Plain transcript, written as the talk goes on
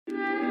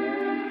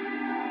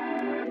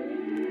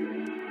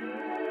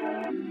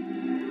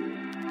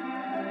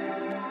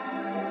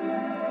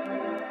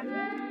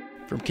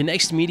From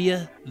Connext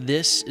Media,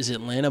 this is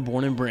Atlanta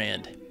Born and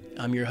Brand.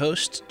 I'm your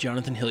host,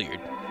 Jonathan Hilliard.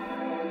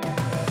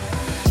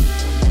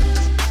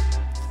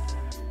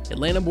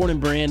 Atlanta Born and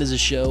Brand is a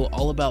show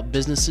all about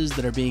businesses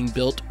that are being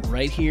built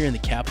right here in the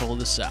capital of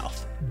the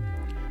South.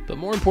 But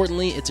more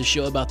importantly, it's a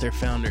show about their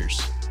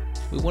founders.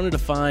 We wanted to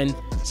find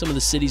some of the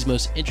city's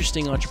most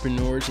interesting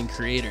entrepreneurs and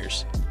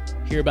creators,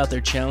 hear about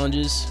their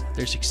challenges,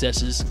 their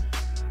successes,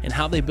 and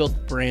how they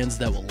built brands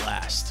that will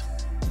last.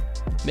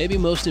 Maybe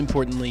most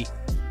importantly,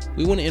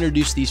 we want to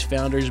introduce these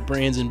founders,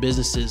 brands, and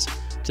businesses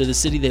to the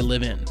city they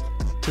live in,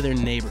 to their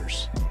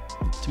neighbors,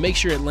 to make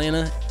sure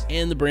Atlanta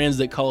and the brands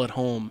that call it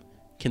home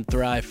can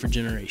thrive for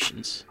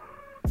generations.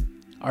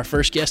 Our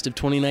first guest of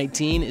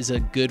 2019 is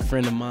a good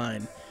friend of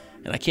mine,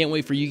 and I can't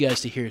wait for you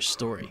guys to hear his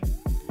story.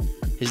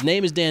 His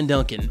name is Dan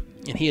Duncan,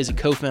 and he is a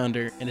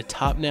co-founder in a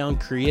top-down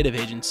creative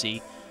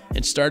agency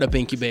and startup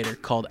incubator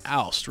called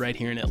Oust right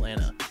here in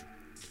Atlanta.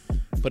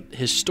 But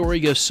his story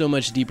goes so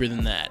much deeper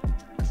than that.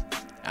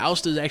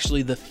 Oust is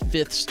actually the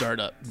 5th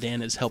startup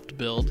Dan has helped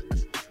build,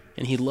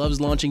 and he loves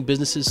launching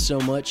businesses so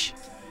much,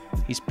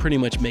 he's pretty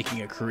much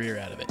making a career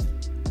out of it.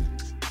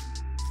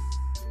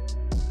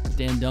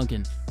 Dan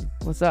Duncan.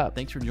 What's up?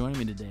 Thanks for joining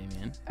me today,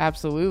 man.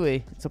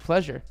 Absolutely. It's a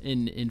pleasure.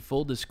 In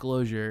full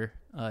disclosure,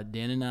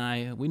 Dan and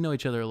I, we know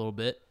each other a little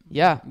bit.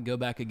 Yeah. Go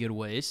back a good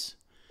ways.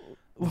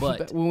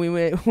 But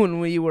when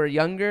we were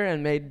younger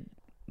and made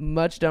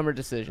much dumber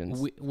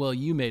decisions.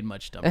 You made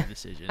much dumber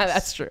decisions.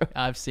 That's true.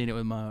 I've seen it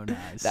with my own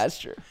eyes. That's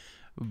true.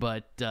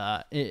 But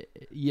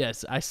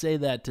yes, I say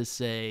that to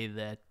say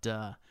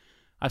that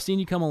I've seen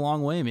you come a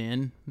long way,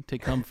 man. To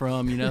come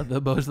from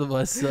the both of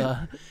us,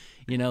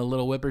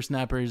 little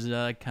whippersnappers,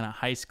 kind of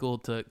high school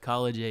to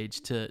college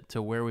age,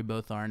 to where we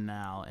both are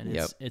now, and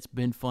it's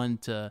been fun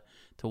to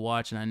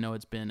watch, and I know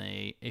it's been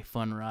a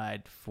fun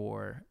ride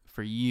for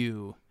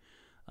you,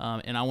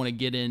 and I want to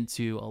get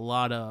into a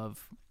lot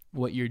of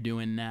what you're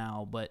doing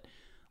now, but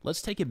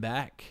let's take it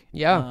back.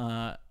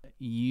 Yeah.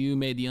 You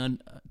made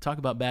talk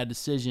about bad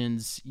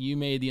decisions. You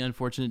made the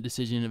unfortunate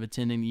decision of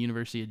attending the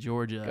University of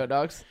Georgia. Go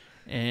Dogs.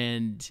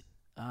 And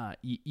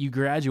you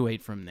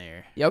graduate from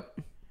there. Yep.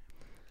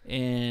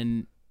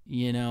 And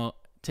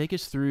take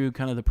us through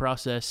kind of the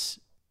process.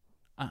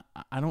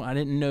 I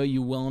didn't know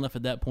you well enough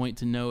at that point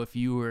to know if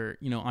you were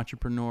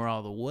entrepreneur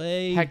all the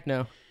way. Heck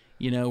no.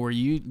 Were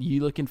you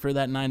looking for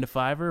that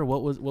 9-to-5er?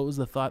 What was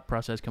the thought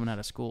process coming out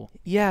of school?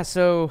 Yeah,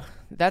 so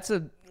that's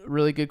a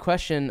really good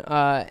question.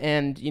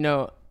 And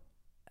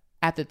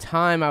at the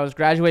time I was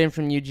graduating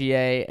from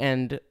UGA,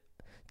 and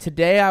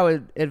today I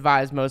would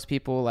advise most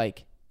people,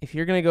 like, if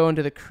you're going to go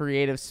into the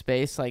creative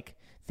space, like,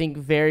 think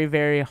very,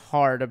 very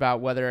hard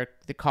about whether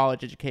the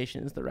college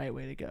education is the right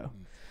way to go.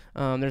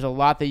 There's a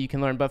lot that you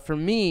can learn. But for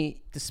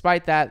me,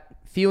 despite that,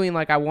 feeling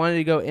like I wanted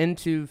to go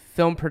into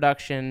film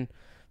production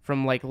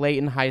from like late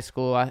in high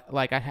school, I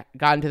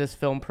got into this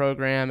film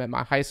program at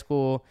my high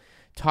school,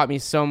 taught me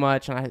so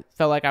much, and I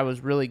felt like I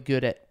was really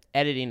good at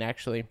editing,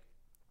 actually,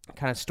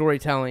 kind of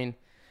storytelling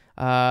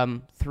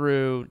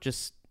through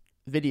just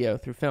video,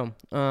 through film.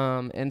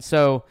 And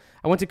so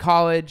I went to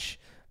college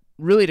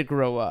really to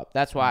grow up.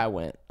 That's why I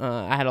went.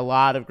 I had a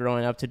lot of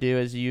growing up to do,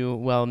 as you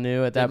well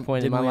knew at that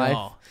point in my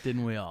life.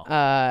 Didn't we all?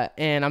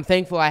 And I'm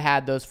thankful I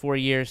had those 4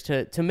 years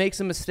to make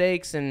some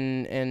mistakes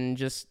and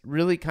just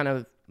really kind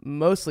of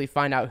mostly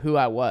find out who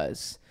I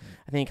was.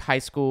 I think high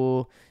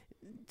school,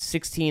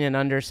 16 and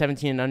under,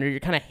 17 and under, you're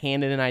kind of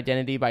handed an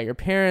identity by your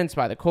parents,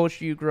 by the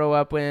culture you grow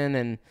up in.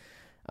 And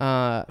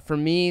for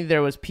me,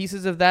 there was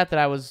pieces of that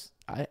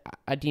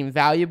I deemed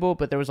valuable,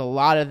 but there was a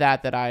lot of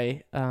that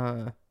I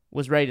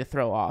was ready to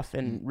throw off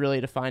and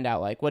really to find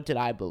out, like, what did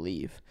I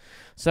believe?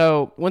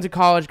 So went to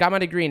college, got my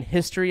degree in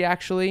history,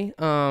 actually.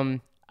 I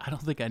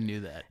don't think I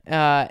knew that.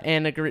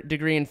 And a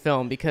degree in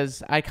film,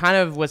 because I kind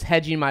of was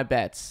hedging my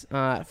bets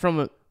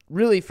from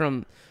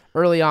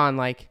early on.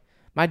 Like,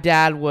 my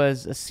dad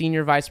was a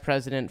senior vice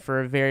president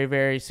for a very,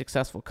 very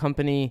successful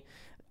company.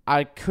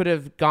 I could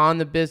have gone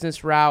the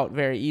business route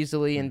very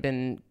easily and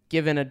been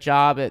given a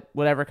job at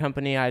whatever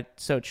company I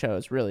so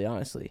chose, really,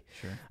 honestly.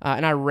 Sure.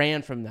 And I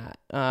ran from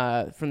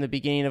that from the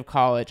beginning of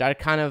college.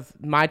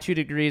 My 2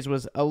 degrees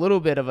was a little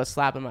bit of a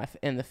slap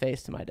in the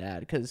face to my dad,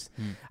 because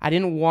I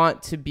didn't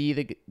want to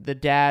be the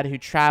dad who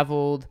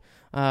traveled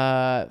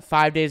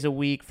 5 days a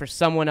week for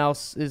someone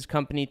else's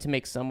company to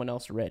make someone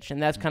else rich.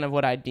 And that's kind of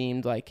what I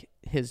deemed like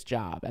his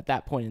job at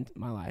that point in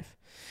my life.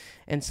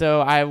 And so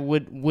I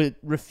would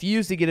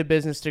refuse to get a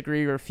business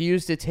degree,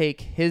 refuse to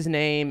take his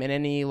name and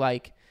any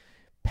like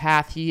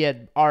path he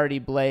had already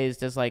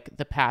blazed as like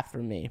the path for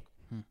me.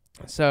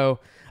 So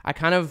I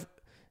kind of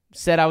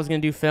said I was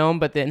going to do film,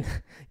 but then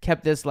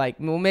kept this like,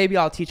 well, maybe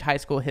I'll teach high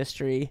school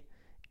history,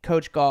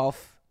 coach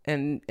golf,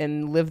 and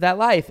live that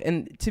life.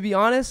 And to be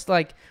honest,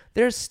 like,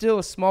 there's still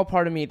a small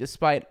part of me,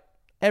 despite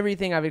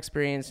everything I've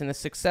experienced and the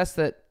success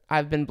that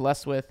I've been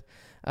blessed with,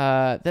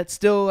 that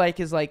still like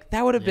is like,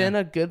 that would have been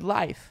a good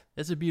life.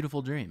 It's a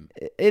beautiful dream.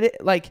 And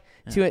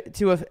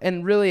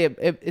really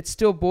it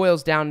still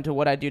boils down to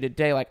what I do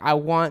today. Like, I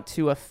want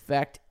to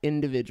affect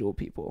individual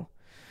people.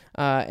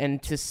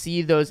 and to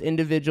see those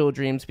individual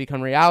dreams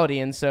become reality.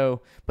 And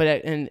so, but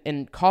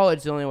in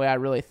college, the only way I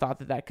really thought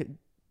that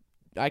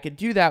I could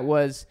do that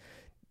was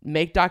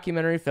make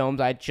documentary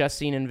films. I'd just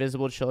seen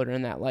Invisible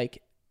Children that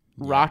like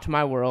rocked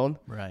my world,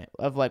 right,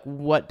 of like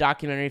what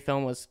documentary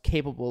film was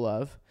capable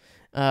of,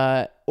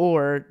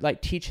 or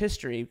like teach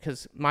history,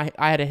 because I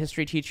had a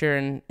history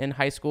teacher in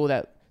high school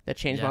that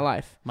changed my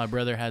life. My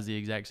brother has the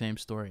exact same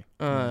story.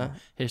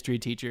 History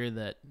teacher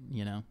that,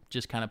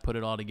 just kind of put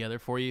it all together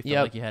for you.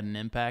 Felt like you had an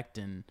impact,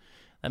 and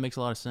that makes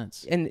a lot of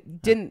sense.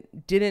 And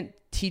didn't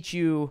teach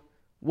you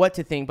what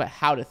to think, but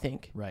how to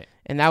think. Right.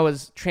 And that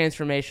was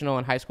transformational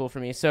in high school for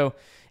me. So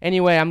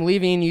anyway, I'm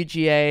leaving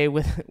UGA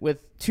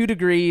with 2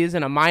 degrees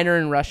and a minor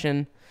in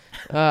Russian,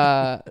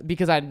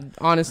 because I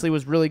honestly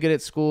was really good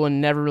at school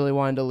and never really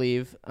wanted to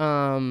leave.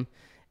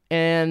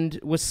 And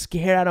was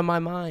scared out of my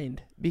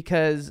mind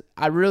because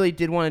I really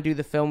did want to do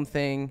the film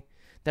thing.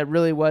 That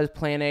really was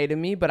plan A to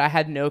me, but I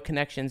had no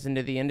connections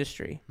into the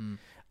industry.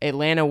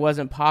 Atlanta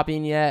wasn't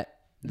popping yet.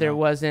 There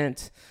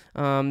wasn't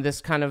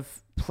this kind of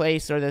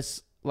place or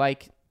this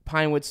like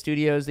Pinewood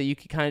Studios that you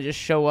could kind of just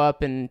show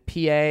up and PA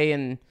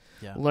and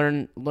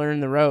learn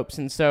the ropes.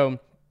 And so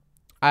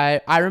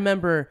I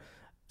remember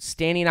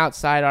standing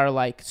outside our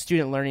like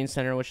student learning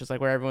center, which is like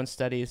where everyone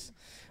studies,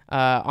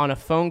 on a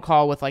phone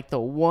call with like the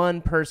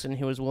one person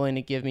who was willing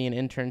to give me an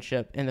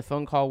internship, and the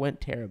phone call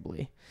went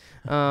terribly.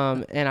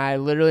 And I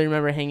literally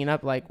remember hanging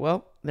up like,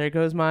 well, there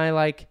goes my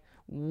like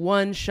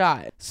one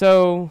shot.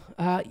 So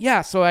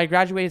so I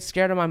graduated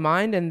scared out of my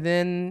mind, and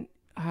then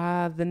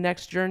the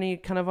next journey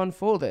kind of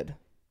unfolded.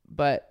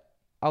 But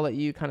I'll let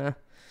you kind of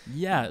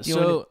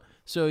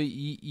So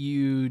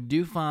you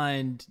do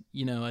find,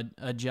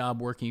 a job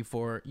working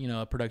for,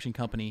 a production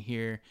company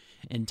here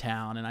in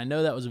town. And I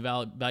know that was a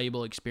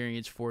valuable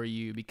experience for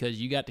you because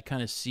you got to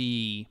kind of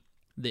see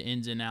the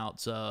ins and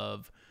outs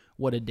of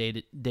what a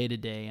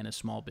day-to-day in a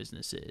small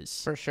business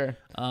is. For sure.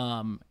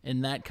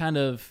 And that kind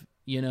of,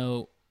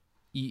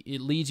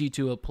 it leads you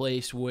to a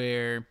place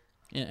where,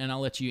 and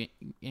I'll let you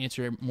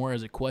answer it more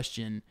as a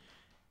question,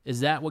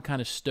 is that what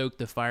kind of stoked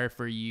the fire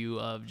for you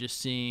of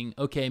just seeing,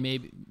 okay,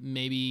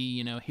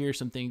 maybe here's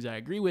some things I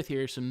agree with,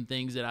 here's some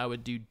things that I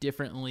would do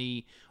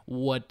differently.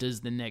 What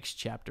does the next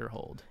chapter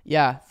hold?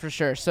 Yeah, for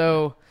sure.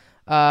 So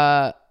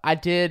I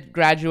did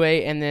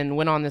graduate and then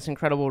went on this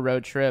incredible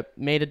road trip,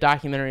 made a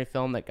documentary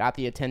film that got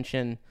the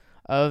attention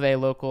of a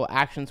local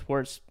action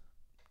sports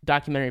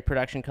documentary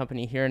production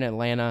company here in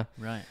Atlanta.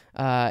 Right.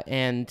 I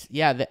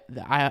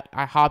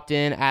hopped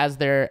in as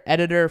their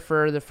editor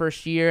for the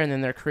first year and then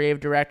their creative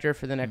director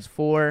for the next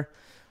 4,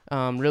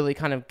 really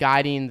kind of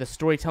guiding the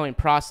storytelling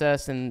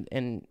process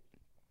and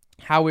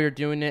how we were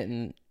doing it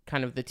and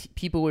kind of the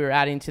people we were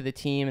adding to the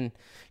team, and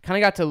kind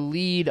of got to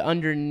lead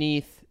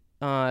underneath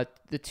the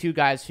 2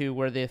 guys who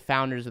were the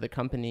founders of the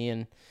company.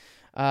 And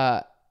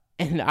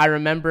I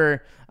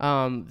remember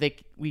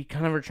we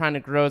kind of were trying to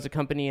grow as a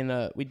company,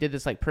 and we did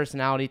this like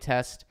personality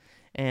test,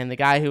 and the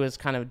guy who was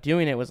kind of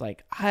doing it was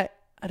like, I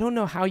don't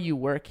know how you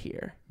work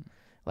here.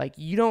 Like,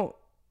 you don't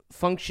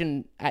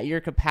function at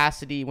your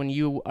capacity when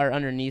you are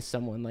underneath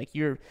someone. Like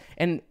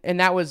and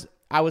that was,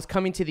 I was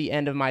coming to the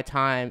end of my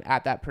time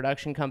at that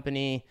production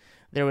company.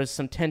 There was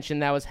some tension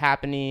that was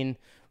happening.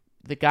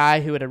 The guy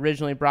who had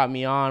originally brought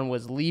me on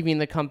was leaving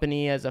the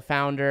company as a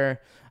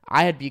founder.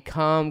 I had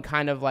become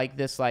kind of like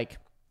this like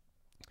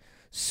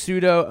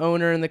pseudo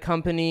owner in the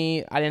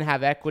company. I didn't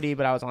have equity,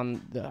 but I was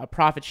on a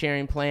profit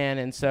sharing plan.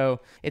 And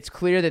so it's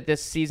clear that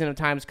this season of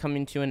time is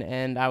coming to an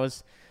end. I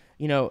was,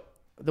 the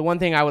one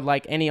thing I would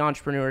like any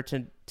entrepreneur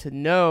to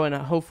know, and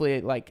hopefully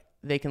like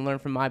they can learn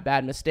from my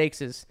bad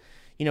mistakes, is,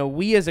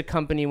 we as a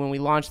company, when we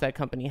launched that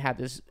company, had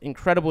this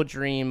incredible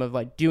dream of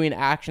like doing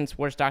action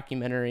sports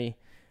documentary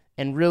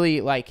and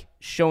really like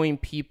showing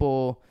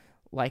people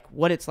like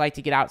what it's like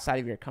to get outside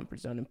of your comfort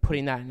zone and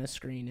putting that in a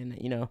screen.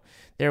 And,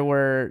 there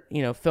were,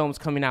 films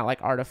coming out like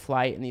Art of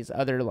Flight and these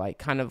other like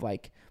kind of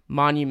like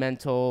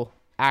monumental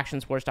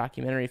action sports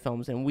documentary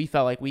films. And we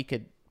felt like we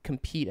could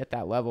compete at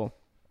that level.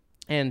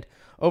 And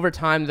over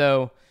time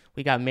though,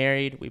 we got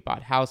married, we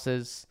bought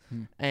houses,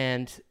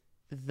 and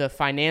the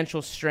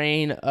financial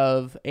strain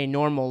of a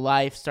normal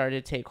life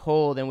started to take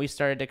hold, and we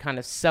started to kind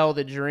of sell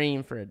the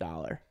dream for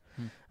 $1.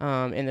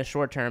 In the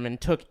short term,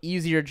 and took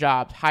easier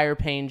jobs, higher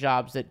paying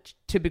jobs that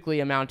typically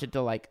amounted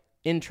to like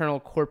internal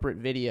corporate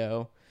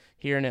video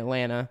here in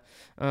Atlanta.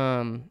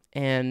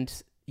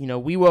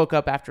 We woke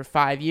up after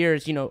 5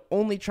 years,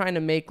 only trying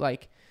to make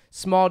like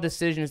small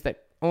decisions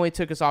that only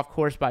took us off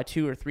course by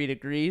 2 or 3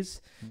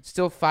 degrees,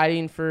 still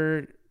fighting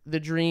for the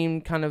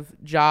dream kind of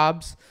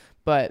jobs.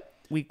 But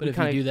if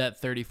you do that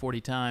 30,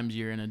 40 times,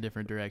 you're in a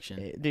different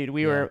direction. Dude,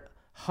 we were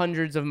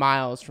hundreds of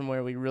miles from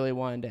where we really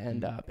wanted to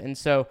end up. And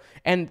so,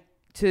 and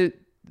to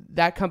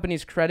that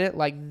company's credit,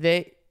 like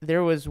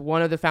there was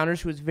one of the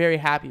founders who was very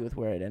happy with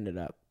where it ended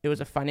up. It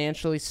was a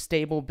financially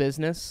stable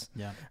business.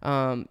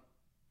 Yeah.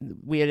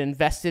 We had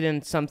invested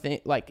in something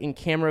like in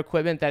camera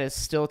equipment that is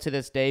still to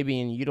this day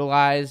being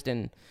utilized.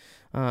 And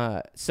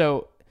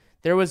so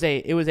it was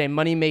a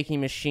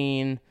money-making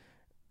machine,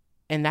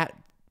 and that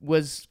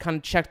was kind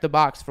of checked the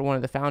box for one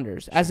of the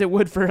founders, as it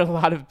would for a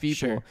lot of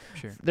people.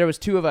 Sure. There was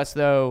 2 of us,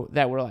 though,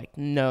 that were like,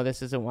 no,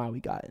 this isn't why we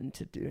got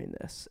into doing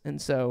this.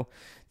 And so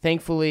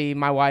thankfully,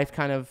 my wife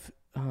kind of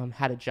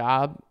had a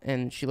job,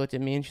 and she looked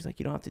at me and she's like,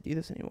 you don't have to do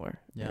this anymore.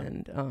 Yeah.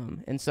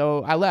 And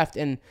so I left.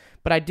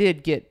 But I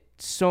did get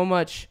so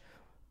much.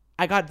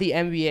 I got the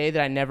MBA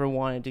that I never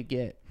wanted to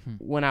get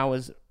when I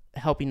was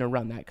helping to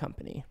run that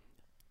company.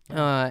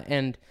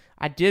 And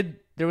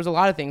there was a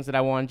lot of things that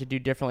I wanted to do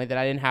differently that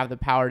I didn't have the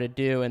power to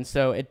do. And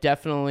so it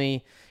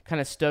definitely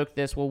kind of stoked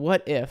this, well,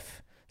 what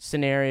if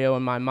scenario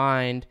in my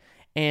mind.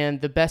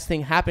 And the best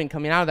thing happened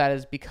coming out of that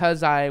is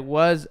because I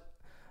was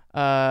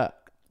a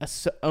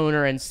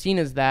owner and seen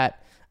as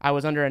that, I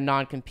was under a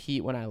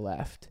non-compete when I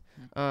left.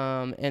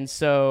 And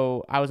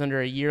so I was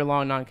under a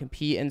year-long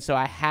non-compete. And so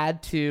I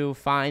had to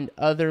find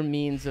other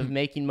means of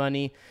making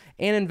money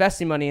and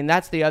investing money. And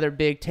that's the other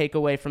big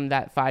takeaway from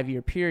that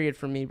 5-year period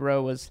for me,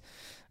 bro, was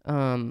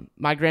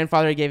my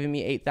grandfather giving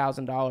me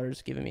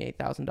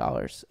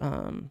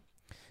 $8,000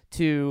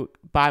 to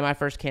buy my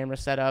first camera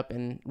setup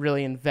and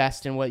really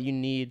invest in what you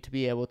need to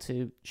be able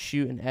to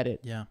shoot and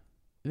edit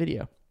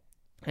video.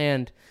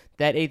 And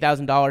that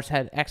 $8,000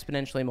 had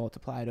exponentially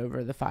multiplied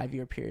over the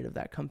 5-year period of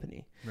that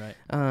company. Right.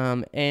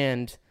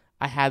 And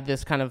I had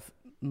this kind of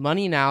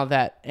money now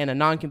and a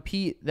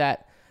non-compete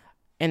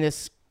and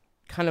this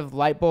kind of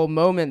light bulb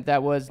moment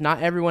that was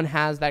not everyone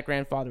has that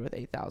grandfather with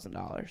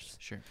 $8,000.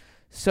 Sure.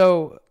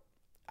 So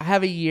I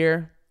have a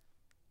year.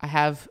 I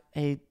have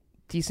a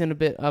decent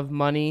bit of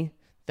money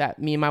that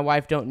me and my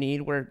wife don't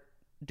need. We're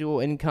dual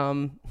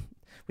income.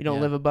 We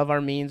don't live above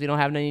our means. We don't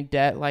have any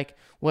debt. Like,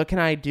 what can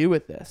I do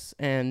with this?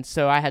 And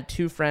so I had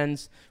 2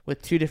 friends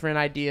with 2 different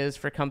ideas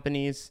for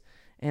companies.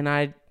 And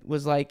I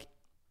was like,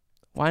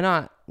 why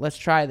not? Let's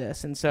try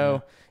this. And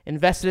so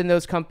invested in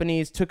those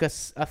companies, took a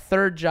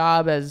 3rd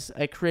job as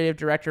a creative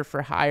director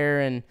for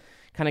hire, and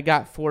kind of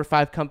got 4 or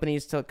 5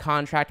 companies to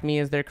contract me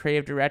as their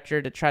creative director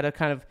to try to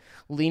kind of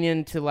lean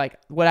into like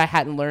what I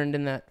hadn't learned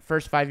in the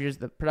first 5 years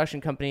of the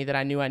production company that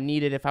I knew I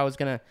needed if I was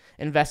going to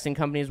invest in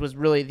companies, was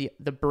really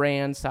the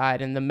brand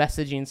side and the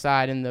messaging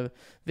side and the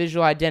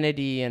visual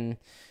identity and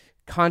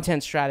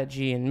content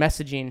strategy and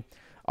messaging,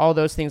 all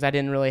those things I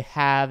didn't really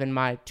have in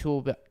my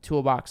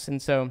toolbox. And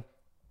so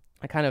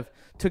I kind of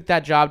took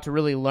that job to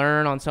really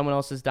learn on someone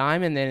else's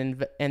dime,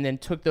 and then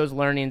took those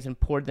learnings and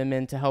poured them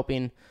into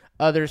helping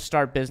others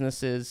start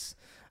businesses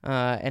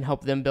and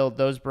help them build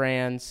those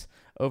brands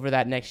over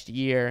that next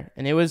year.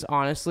 And it was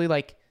honestly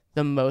like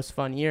the most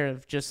fun year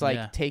of just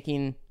like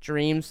taking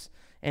dreams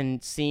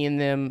and seeing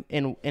them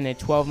in a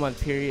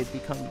 12-month period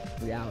become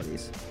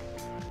realities.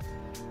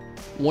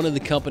 One of the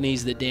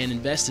companies that Dan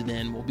invested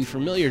in will be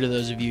familiar to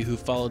those of you who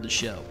followed the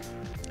show.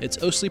 It's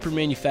O Sleeper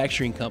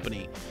Manufacturing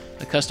Company,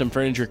 a custom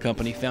furniture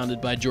company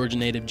founded by Georgia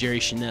native Jerry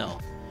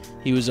Chanel.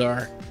 He was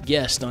our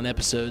guest on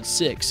episode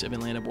 6 of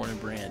Atlanta Born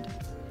and Brand.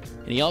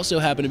 And he also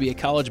happened to be a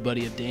college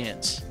buddy of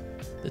Dan's.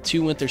 The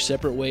two went their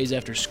separate ways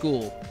after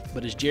school,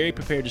 but as Jerry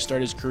prepared to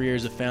start his career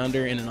as a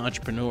founder and an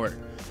entrepreneur,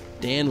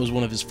 Dan was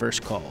one of his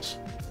first calls.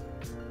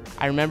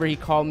 I remember he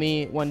called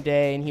me one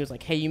day and he was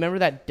like, hey, you remember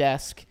that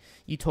desk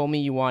you told me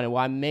you wanted?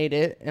 Well, I made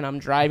it and I'm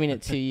driving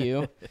it to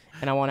you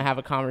and I want to have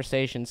a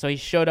conversation. So he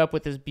showed up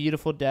with this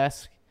beautiful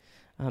desk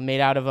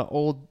made out of an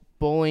old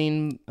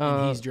bowling.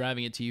 And he's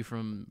driving it to you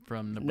from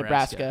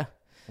Nebraska.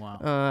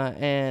 Wow.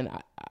 And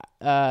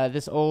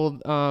this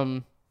old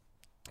kind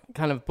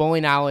of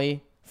bowling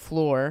alley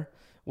floor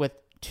with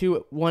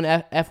one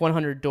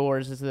F100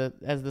 doors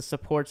as the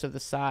supports of the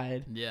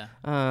side. Yeah.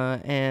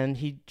 And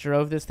he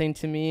drove this thing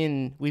to me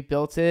and we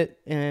built it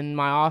in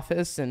my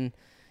office, and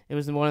it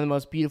was one of the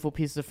most beautiful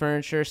pieces of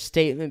furniture,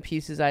 statement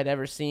pieces I'd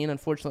ever seen.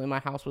 Unfortunately, my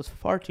house was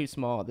far too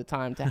small at the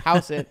time to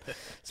house it.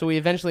 So we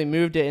eventually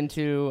moved it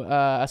into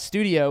a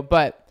studio.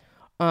 But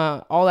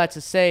all that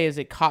to say is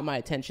it caught my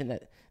attention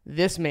that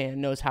this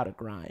man knows how to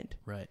grind.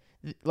 Right.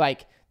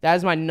 Like, that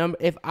is my number.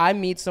 If I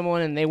meet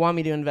someone and they want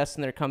me to invest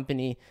in their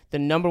company, the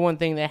number one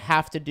thing they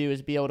have to do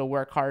is be able to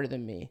work harder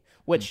than me,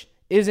 which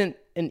isn't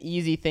an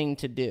easy thing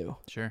to do.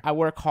 Sure. I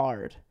work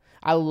hard.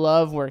 I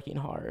love working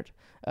hard.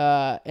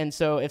 And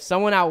so if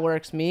someone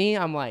outworks me,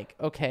 I'm like,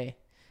 okay,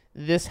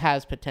 this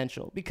has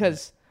potential,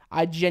 because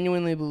I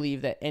genuinely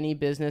believe that any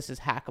business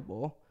is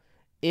hackable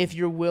if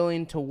you're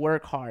willing to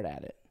work hard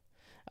at it.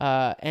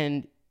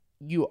 And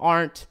you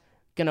aren't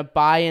going to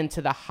buy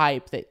into the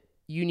hype that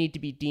you need to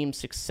be deemed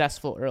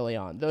successful early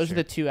on. Those are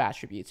the 2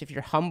 attributes. If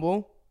you're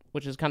humble,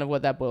 which is kind of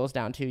what that boils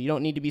down to, you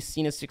don't need to be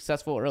seen as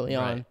successful early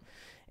on,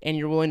 and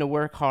you're willing to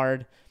work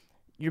hard,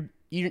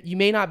 you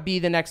may not be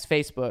the next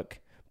Facebook,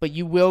 but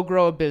you will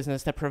grow a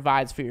business that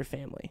provides for your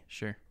family.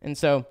 Sure. And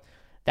so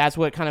that's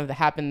what kind of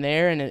happened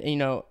there. And, you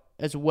know,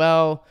 as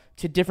well,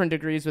 to different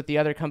degrees with the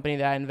other company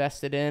that I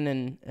invested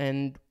in.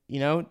 And you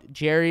know,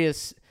 Jerry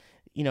is,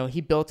 you know,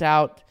 he built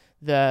out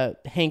the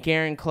Hank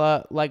Aaron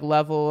club like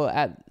level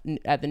at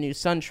the new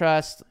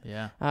SunTrust.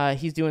 Yeah.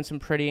 He's doing some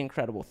pretty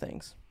incredible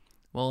things.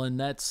 Well, and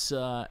that's,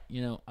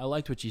 you know, I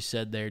liked what you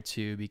said there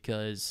too,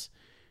 because,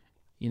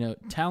 you know,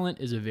 talent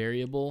is a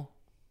variable.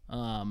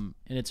 And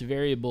it's a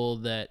variable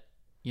that,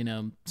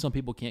 some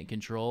people can't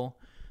control.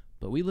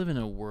 But we live in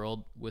a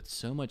world with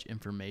so much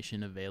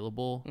information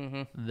available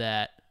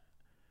that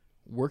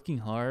working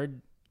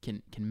hard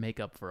can make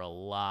up for a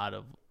lot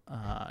of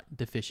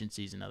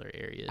deficiencies in other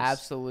areas.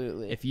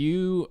 Absolutely. If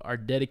you are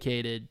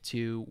dedicated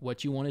to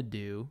what you want to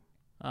do,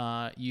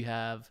 I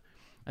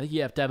think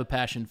you have to have a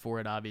passion for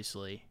it,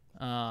 obviously,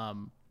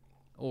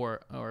 or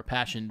a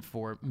passion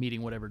for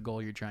meeting whatever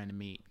goal you're trying to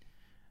meet.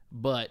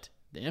 But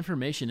the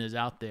information is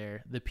out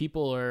there. The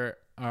people are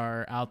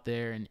out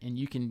there, and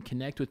you can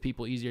connect with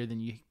people easier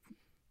than you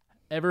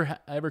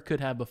ever could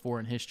have before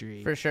in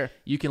history. For sure.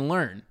 You can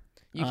learn.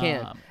 You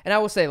can. And I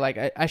will say, like,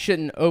 I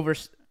shouldn't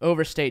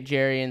overstate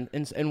Jerry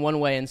in one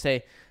way and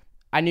say,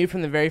 I knew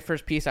from the very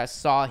first piece I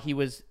saw he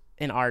was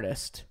an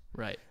artist.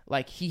 Right.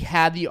 Like, he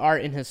had the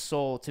art in his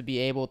soul to be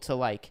able to,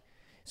 like,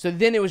 so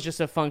then it was just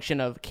a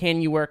function of,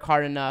 can you work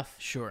hard enough?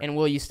 Sure. And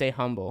will you stay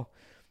humble?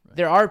 Right.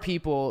 There are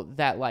people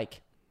that,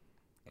 like,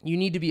 you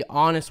need to be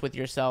honest with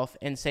yourself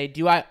and say,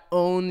 do I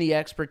own the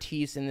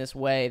expertise in this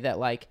way that,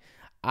 like,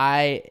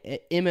 I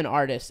am an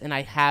artist and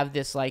I have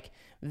this, like,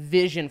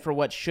 vision for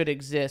what should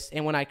exist,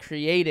 and when I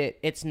create it,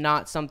 it's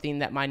not something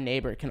that my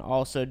neighbor can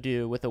also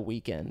do with a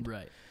weekend.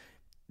 Right.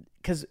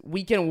 Because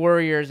weekend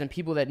warriors and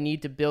people that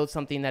need to build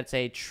something that's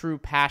a true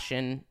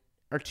passion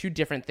are two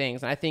different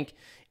things. And I think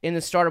in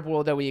the startup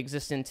world that we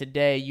exist in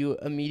today, you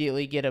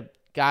immediately get a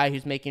guy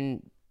who's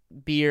making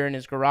beer in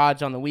his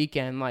garage on the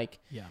weekend. Like,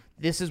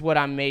 this is what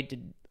I'm made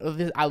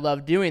to. I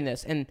love doing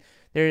this, and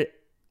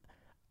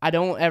I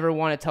don't ever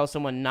want to tell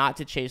someone not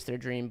to chase their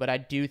dream, but I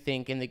do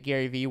think in the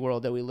Gary Vee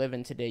world that we live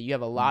in today, you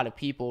have a lot of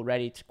people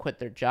ready to quit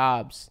their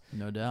jobs,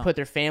 no doubt, put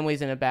their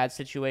families in a bad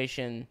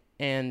situation,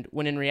 and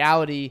when in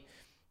reality,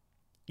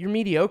 you're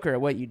mediocre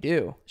at what you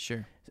do.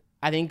 Sure.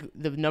 I think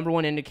the number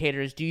one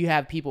indicator is, do you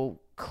have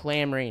people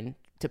clamoring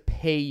to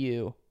pay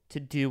you to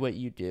do what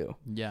you do?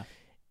 Yeah.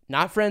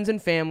 Not friends and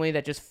family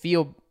that just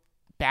feel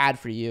bad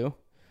for you,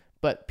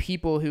 but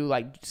people who,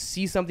 like,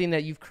 see something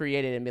that you've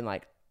created and been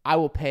like, I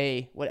will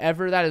pay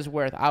whatever that is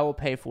worth. I will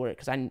pay for it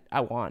because I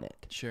want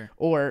it. Sure.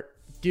 Or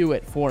do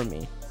it for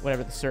me,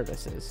 whatever the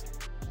service is.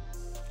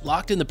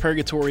 Locked in the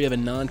purgatory of a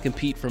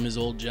non-compete from his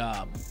old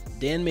job,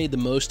 Dan made the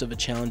most of a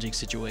challenging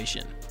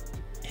situation.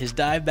 His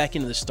dive back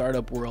into the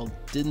startup world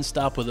didn't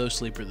stop with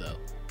OSleeper, though.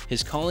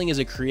 His calling as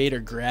a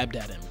creator grabbed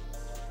at him,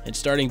 and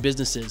starting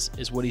businesses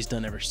is what he's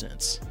done ever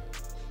since.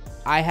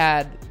 I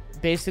had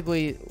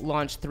basically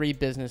launched 3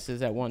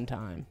 businesses at one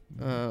time.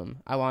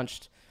 I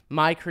launched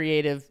my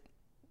creative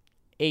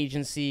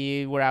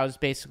agency, where I was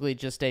basically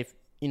just a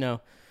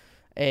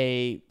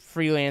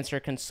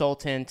freelancer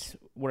consultant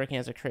working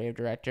as a creative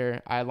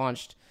director. I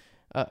launched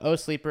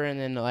OSleeper, and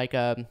then, like,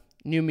 a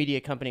new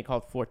media company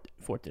called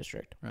Fourth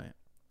District. Right.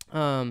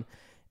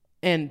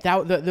 And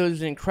that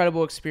was an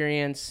incredible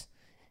experience.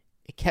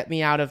 It kept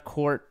me out of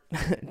court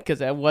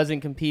because I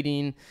wasn't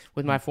competing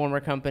with my former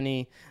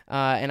company,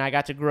 and I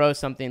got to grow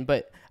something.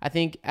 But I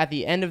think at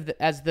the end of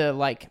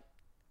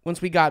once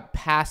we got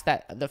past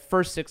that, the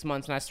first 6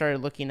 months, and I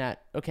started looking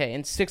at, okay,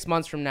 in 6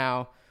 months from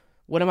now,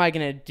 what am I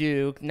going to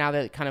do now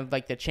that kind of,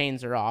 like, the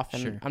chains are off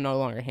and I'm no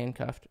longer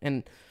handcuffed?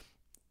 And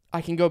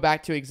I can go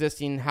back to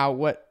existing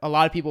what a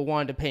lot of people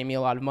wanted to pay me a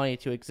lot of money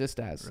to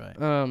exist as. Right.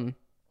 And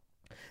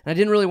I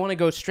didn't really want to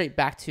go straight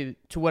back to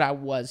what I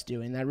was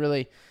doing.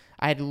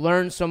 I had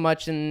learned so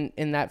much in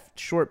that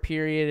short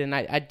period, and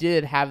I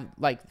did have,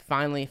 like,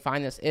 finally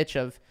find this itch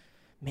of,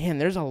 man,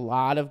 there's a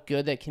lot of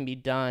good that can be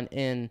done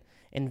in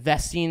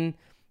investing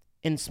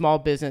in small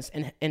business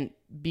and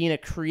being a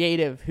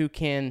creative who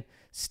can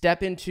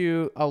step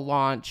into a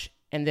launch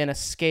and then a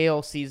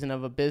scale season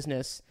of a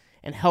business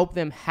and help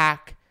them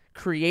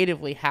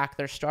creatively hack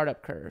their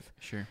startup curve.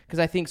 Sure. Because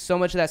I think so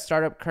much of that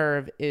startup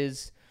curve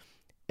is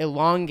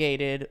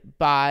elongated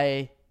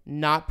by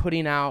not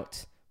putting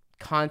out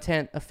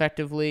content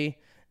effectively,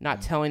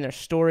 not telling their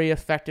story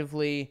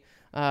effectively,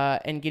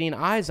 and getting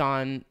eyes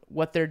on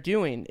what they're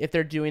doing, if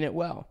they're doing it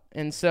well.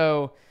 And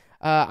so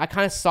I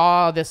kind of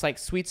saw this, like,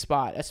 sweet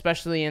spot,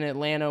 especially in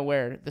Atlanta,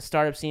 where the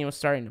startup scene was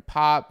starting to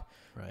pop,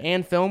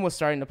 and film was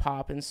starting to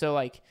pop. And so,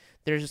 like,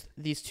 there's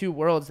these two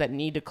worlds that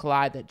need to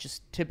collide that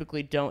just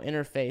typically don't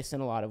interface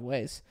in a lot of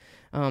ways.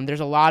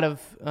 There's a lot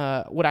of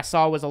what I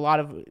saw was a lot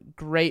of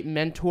great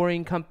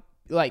mentoring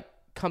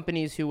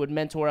companies who would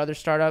mentor other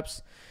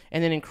startups,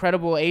 and then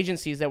incredible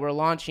agencies that were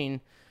launching,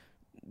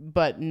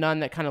 but none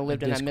that kind of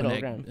lived in that middle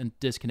ground. And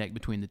disconnect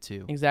between the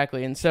two.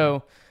 Exactly. And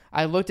so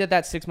I looked at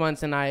that 6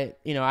 months, and I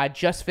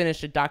just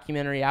finished a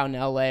documentary out in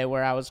LA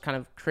where I was kind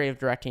of creative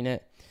directing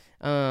it,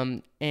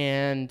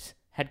 and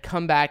had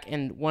come back,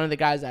 and one of the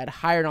guys I had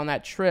hired on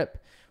that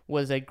trip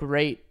was a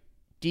great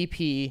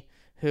DP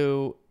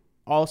who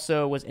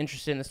also was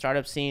interested in the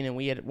startup scene. And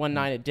we had one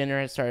night at dinner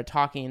and started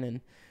talking,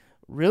 and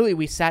really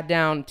we sat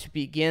down to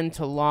begin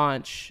to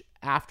launch,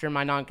 after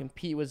my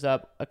non-compete was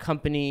up, a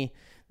company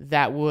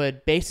that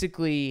would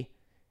basically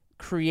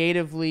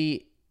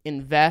creatively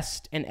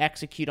invest and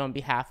execute on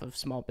behalf of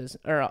small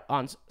business or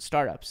on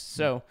startups.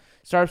 So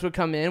startups would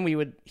come in, we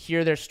would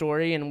hear their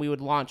story, and we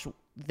would launch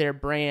their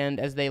brand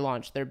as they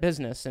launched their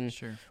business. And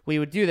Sure. we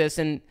would do this.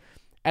 And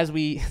as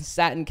we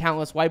sat in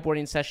countless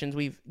whiteboarding sessions,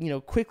 we've,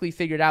 quickly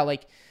figured out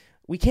like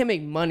we can't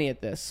make money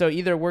at this. So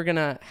either we're going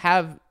to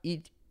have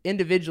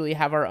individually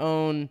have our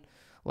own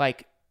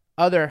like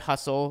other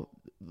hustle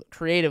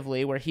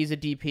creatively where he's a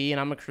DP and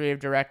I'm a creative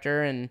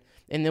director, and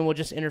then we'll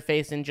just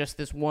interface in just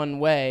this one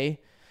way,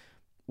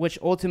 which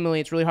ultimately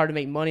it's really hard to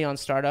make money on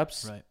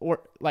startups, right, or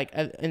like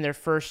in their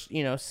first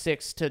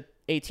 6 to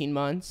 18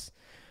 months,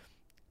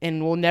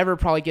 and we'll never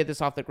probably get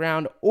this off the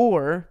ground.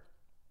 Or,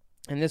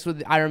 and this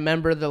was, I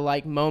remember the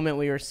like moment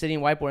we were sitting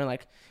whiteboarding,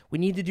 like we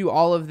need to do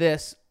all of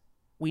this,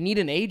 we need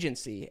an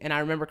agency. And I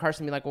remember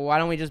Carson being like, well, why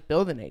don't we just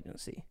build an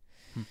agency?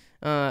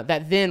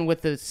 That then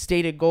with the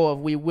stated goal of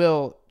we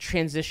will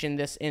transition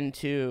this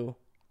into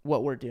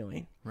what we're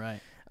doing. Right.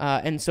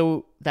 And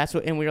so that's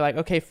what, and we were like,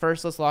 okay,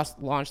 first let's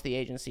launch the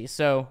agency.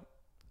 So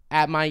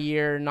at my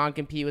year,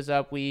 non-compete was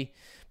up. We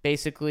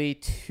basically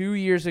 2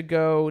 years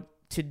ago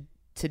to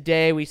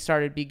today, we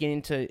started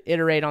beginning to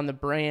iterate on the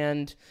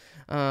brand.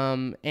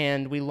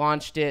 And we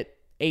launched it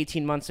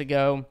 18 months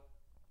ago,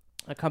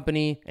 a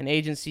company, an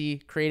agency,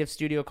 creative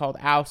studio called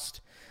Oust.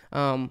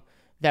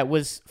 That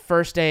was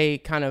first a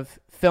kind of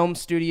film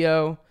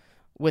studio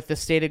with the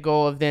stated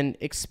goal of then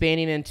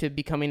expanding into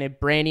becoming a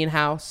branding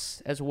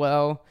house as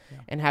well,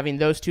 and having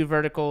those two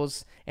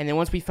verticals. And then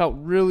once we felt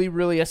really,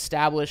 really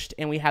established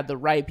and we had the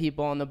right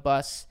people on the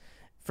bus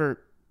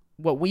for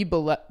what we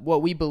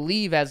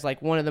believe as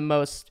like one of the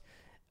most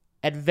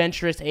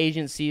adventurous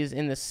agencies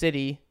in the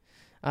city,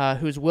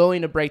 who's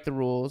willing to break the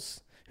rules,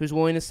 who's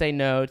willing to say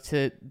no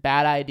to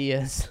bad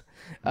ideas,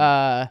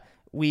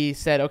 we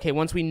said, okay,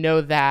 once we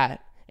know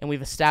that, and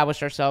we've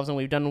established ourselves and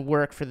we've done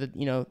work for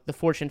the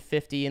Fortune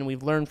 50 and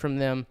we've learned from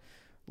them,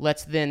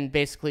 let's then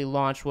basically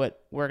launch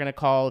what we're going to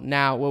call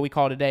now, what we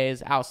call today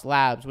is Oust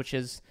Labs, which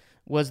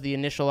was the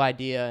initial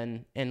idea,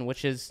 and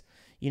which is,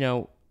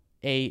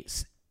 a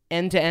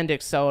end-to-end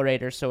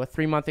accelerator. So a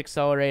 3-month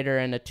accelerator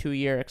and a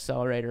 2-year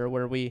accelerator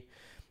where we,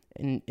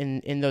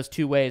 in those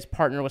two ways,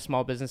 partner with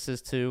small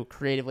businesses to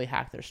creatively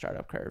hack their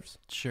startup curves.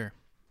 Sure.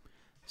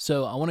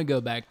 So I want to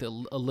go back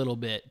to a little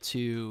bit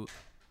to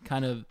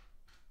kind of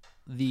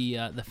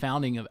the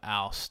founding of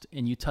Oust,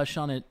 and you touched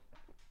on it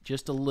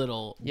just a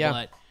little,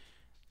 but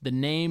the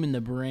name and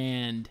the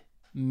brand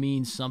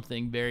means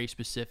something very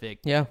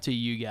specific to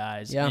you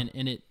guys, and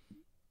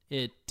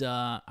it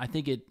I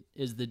think it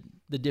is the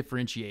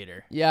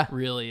differentiator,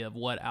 really, of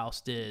what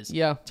Oust is.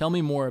 Tell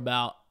me more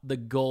about the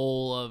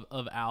goal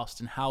of Oust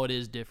and how it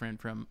is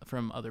different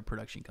from other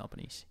production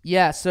companies.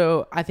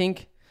 So I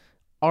think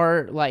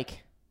our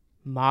like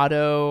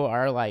motto,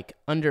 our like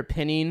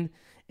underpinning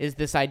is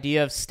this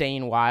idea of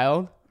staying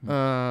wild.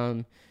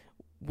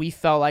 We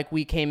felt like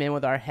we came in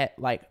with our head,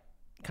 like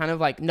kind of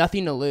like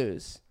nothing to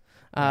lose.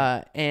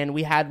 And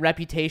we had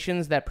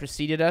reputations that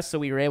preceded us, so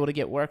we were able to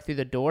get work through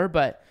the door,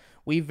 but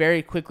we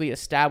very quickly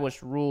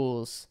established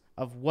rules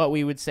of what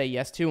we would say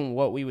yes to and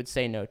what we would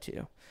say no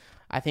to.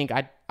 I think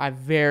I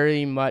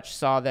very much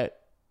saw that.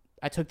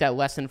 I took that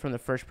lesson from the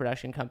first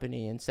production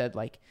company and said,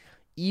 like,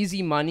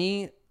 easy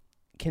money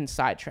can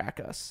sidetrack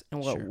us, and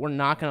what we're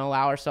not going to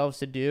allow ourselves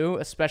to do,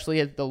 especially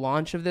at the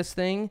launch of this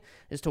thing,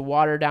 is to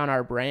water down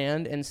our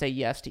brand and say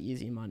yes to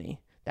easy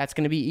money. That's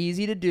going to be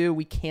easy to do.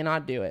 We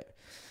cannot do it.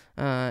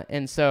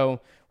 And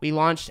so we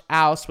launched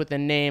Oust with the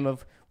name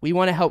of, we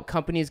want to help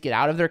companies get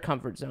out of their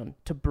comfort zone,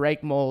 to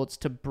break molds,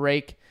 to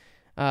break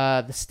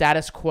the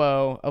status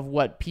quo of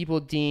what people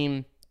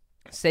deem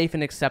safe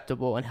and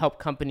acceptable, and help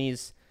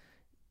companies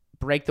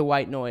break the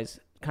white noise,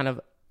 kind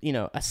of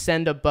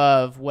ascend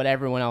above what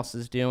everyone else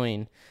is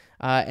doing.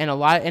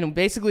 And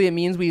basically it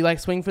means we like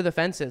swing for the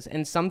fences,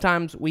 and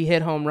sometimes we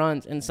hit home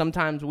runs and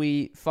sometimes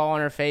we fall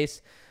on our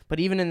face. But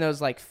even in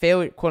those like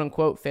failure, quote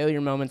unquote, failure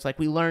moments, like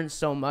we learned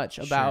so much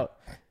about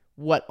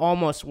what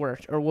almost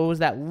worked, or what was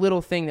that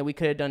little thing that we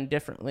could have done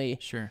differently.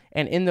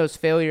 And in those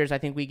failures, I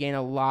think we gain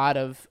a lot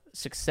of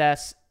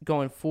success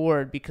going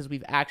forward, because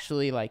we've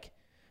actually like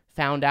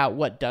found out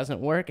what doesn't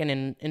work. And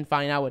in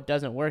finding out what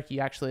doesn't work, you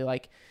actually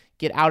like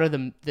get out of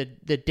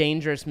the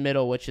dangerous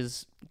middle, which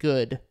is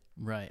good,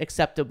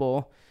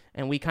 acceptable,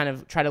 and we kind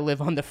of try to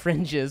live on the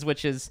fringes,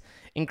 which is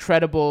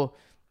incredible,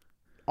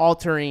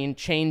 altering,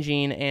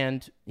 changing,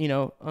 and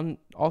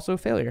also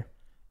failure.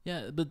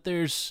 But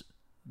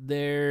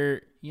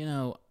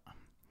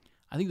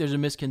I think there's a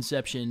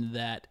misconception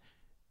that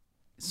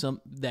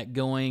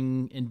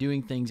going and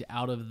doing things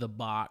out of the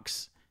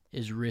box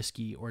is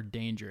risky or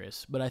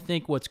dangerous. But I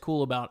think what's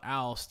cool about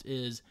Oust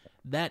is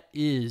that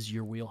is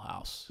your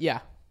wheelhouse.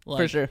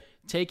 For sure.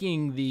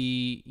 Taking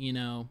the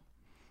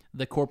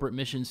corporate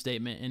mission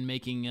statement and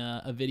making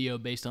a video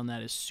based on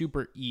that is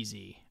super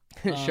easy.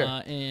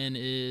 And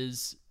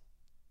is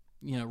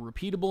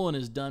repeatable, and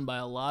is done by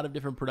a lot of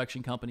different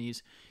production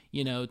companies,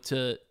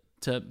 to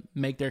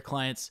make their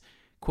clients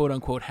quote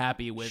unquote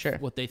happy with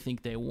what they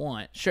think they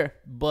want.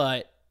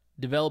 But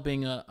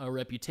developing a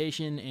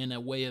reputation and a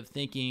way of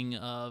thinking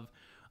of,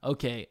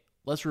 okay,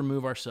 let's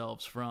remove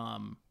ourselves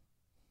from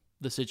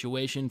the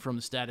situation, from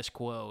the status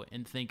quo,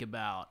 and think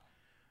about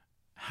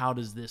how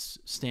does this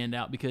stand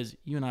out? Because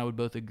you and I would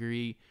both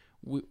agree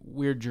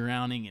we're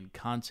drowning in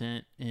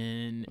content,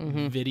 in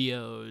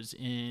videos,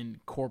 in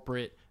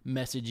corporate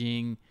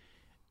messaging.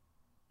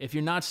 If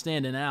you're not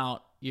standing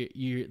out,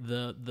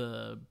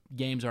 the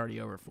game's already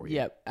over for you.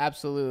 Yep,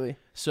 absolutely.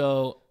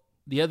 So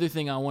the other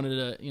thing I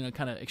wanted to,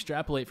 kind of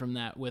extrapolate from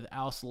that with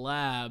Ouse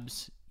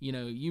Labs,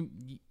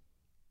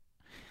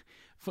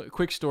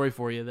 quick story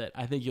for you that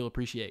I think you'll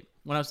appreciate.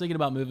 When I was thinking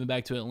about moving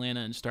back to Atlanta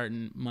and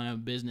starting my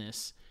own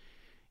business,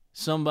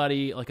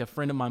 somebody, like a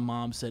friend of my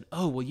mom, said,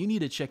 "Oh, well, you need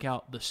to check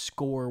out the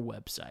SCORE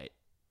website."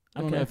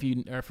 I don't know if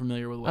you are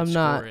familiar with what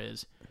SCORE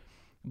is,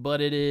 but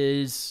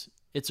it's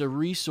a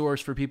resource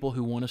for people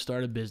who want to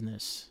start a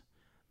business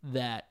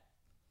that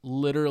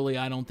literally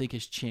I don't think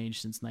has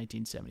changed since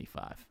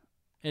 1975.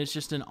 And it's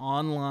just an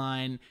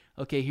online,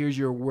 okay, here's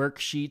your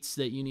worksheets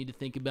that you need to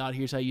think about.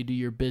 Here's how you do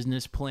your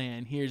business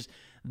plan. Here's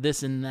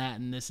this and that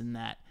and this and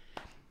that.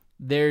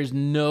 There's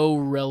no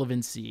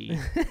relevancy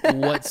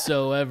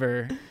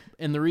whatsoever.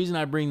 And the reason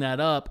I bring that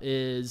up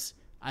is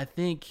I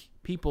think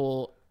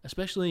people,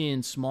 especially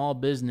in small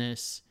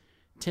business,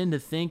 tend to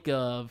think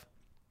of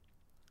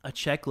a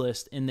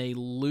checklist and they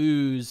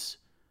lose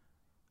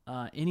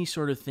any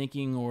sort of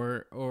thinking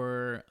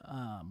or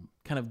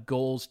kind of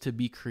goals to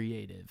be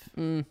creative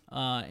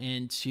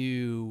and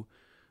to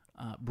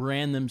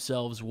brand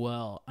themselves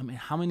well. I mean,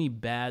 how many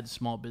bad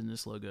small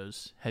business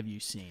logos have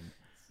you seen?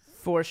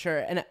 For sure.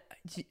 And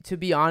to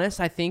be honest,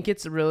 I think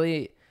it's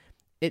really...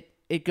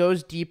 It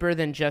goes deeper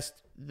than just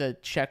the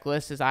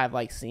checklist as I've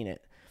seen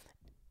it.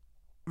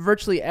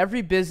 Virtually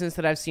every business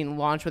that I've seen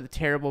launch with a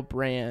terrible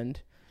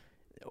brand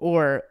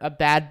or a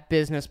bad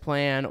business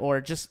plan or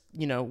just,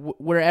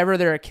 wherever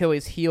their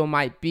Achilles heel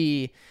might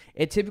be,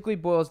 it typically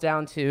boils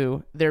down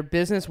to their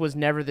business was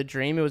never the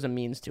dream. It was a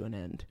means to an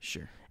end.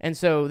 Sure. And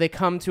so they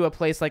come to a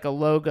place like a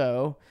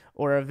logo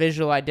or a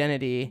visual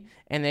identity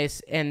and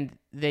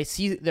they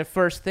see the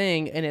first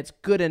thing and it's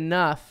good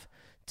enough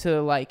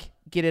to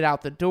get it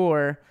out the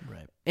door.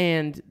 Right.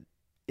 And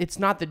it's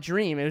not the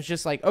dream. It was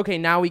just okay,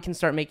 now we can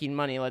start making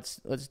money.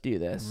 Let's do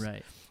this.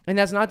 Right. And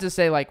that's not to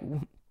say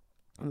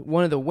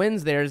one of the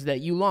wins there is that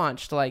you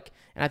launched and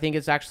I think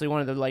it's actually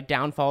one of the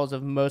downfalls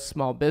of most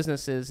small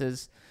businesses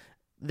is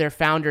their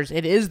founders,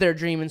 it is their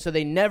dream. And so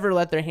they never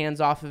let their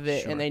hands off of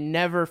it. Sure. And they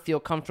never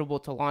feel comfortable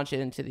to launch it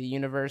into the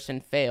universe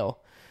and fail.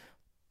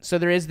 So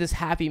there is this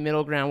happy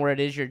middle ground where it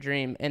is your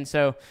dream. And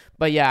so,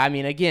 but yeah, I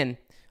mean, again,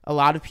 a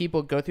lot of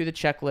people go through the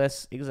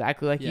checklist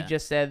exactly like you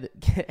just said.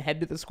 Head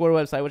to the SCORE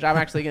website, which I'm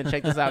actually going to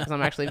check this out because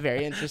I'm actually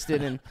very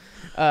interested in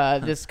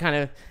this kind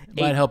of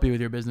might help you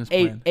with your business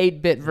plan.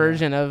 8-bit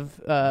version of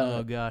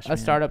a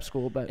startup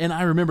school. And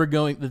I remember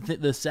going.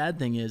 The sad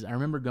thing is, I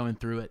remember going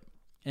through it,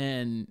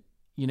 and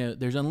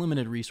there's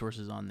unlimited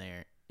resources on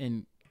there,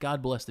 and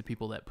God bless the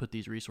people that put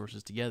these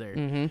resources together.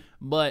 Mm-hmm.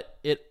 But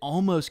it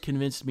almost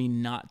convinced me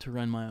not to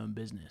run my own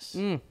business.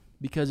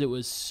 Because it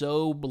was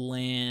so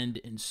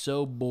bland and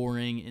so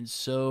boring and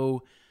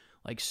so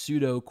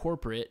pseudo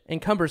corporate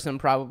and cumbersome,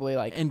 probably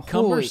and holy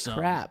cumbersome.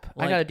 Crap!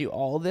 I got to do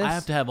all this. I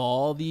have to have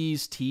all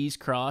these T's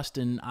crossed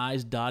and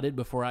I's dotted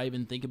before I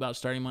even think about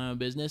starting my own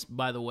business.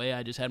 By the way,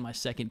 I just had my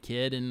second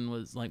kid and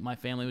was my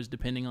family was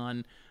depending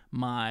on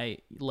my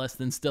less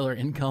than stellar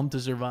income to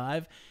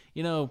survive.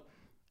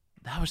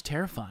 That was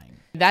terrifying.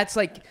 That's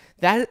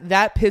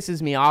that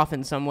pisses me off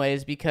in some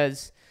ways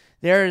because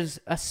there's,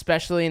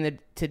 especially in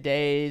the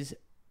day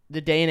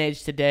and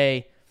age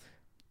today,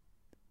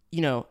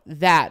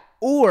 that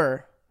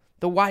or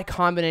the Y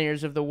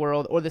Combinators of the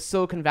world or the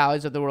Silicon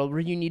Valleys of the world where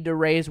you need to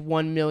raise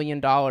 $1 million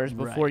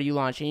before you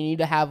launch. And you need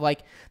to have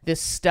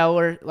this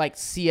stellar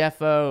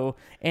CFO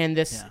and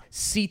this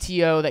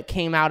CTO that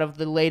came out of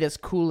the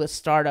latest, coolest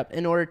startup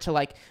in order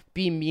to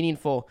be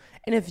meaningful.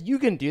 And if you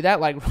can do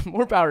that,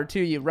 more power to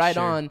you. Right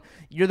sure. On.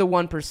 You're the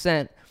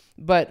 1%.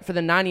 But for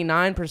the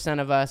 99%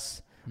 of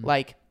us,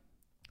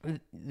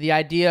 the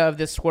idea of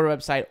this SCORE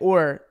website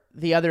or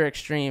the other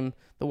extreme,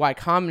 the Y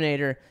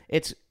Combinator,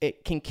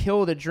 it can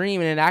kill the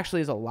dream, and it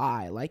actually is a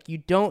lie. You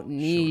don't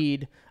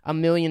need $1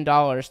 million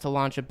to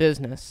launch a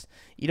business.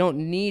 You don't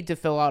need to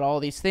fill out all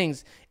these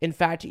things. In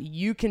fact,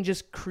 you can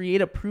just create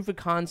a proof of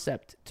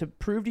concept to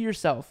prove to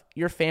yourself,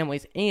 your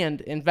families,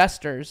 and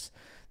investors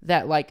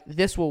that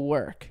this will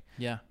work.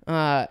 Yeah.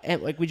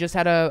 And we just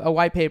had a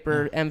white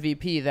paper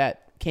MVP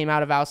that came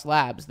out of Ouse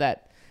Labs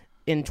that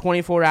in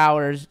 24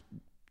 hours.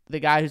 The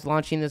guy who's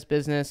launching this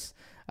business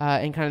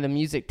in kind of the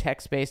music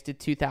tech space did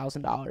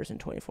 $2,000 in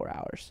 24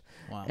 hours.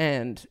 Wow.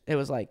 And it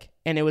was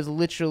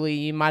literally,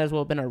 you might as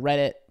well have been a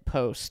Reddit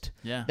post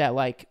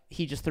that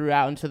he just threw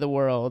out into the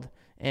world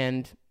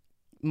and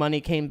money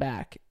came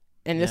back.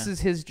 And this is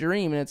his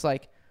dream. And it's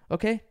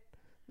okay,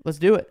 let's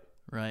do it.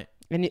 Right.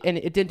 And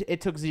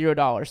it took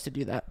 $0 to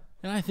do that.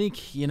 And I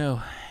think, you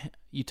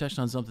touched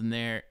on something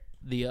there.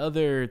 The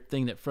other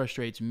thing that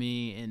frustrates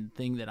me and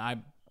thing that I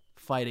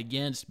fight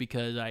against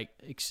because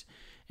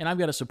I've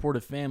got a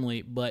supportive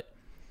family, but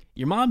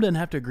your mom doesn't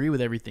have to agree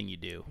with everything you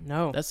do.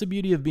 No. That's the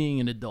beauty of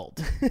being an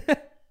adult.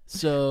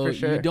 So For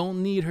sure. You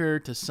don't need her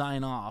to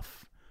sign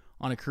off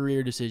on a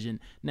career decision.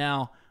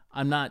 Now,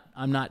 I'm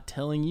not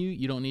telling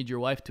you don't need your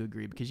wife to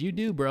agree, because you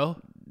do, bro.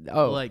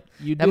 Oh, like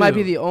you do. That might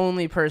be the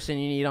only person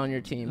you need on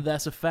your team.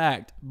 That's a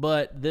fact.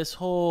 But this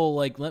whole,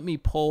 like, let me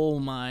poll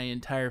my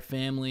entire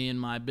family and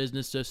my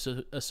business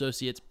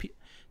associates.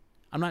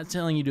 I'm not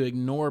telling you to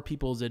ignore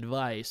people's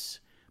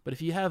advice, but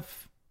if you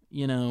have,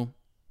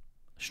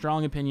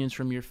 strong opinions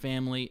from your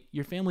family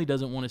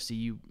doesn't want to see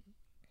you,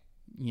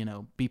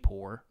 be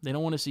poor. They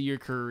don't want to see your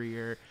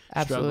career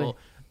struggle.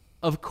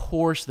 Of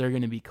course, they're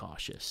going to be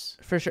cautious.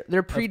 For sure.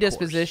 Their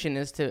predisposition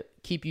is to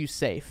keep you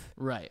safe.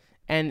 Right.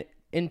 And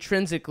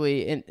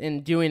intrinsically,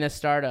 in doing a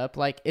startup,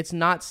 like, it's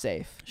not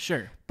safe.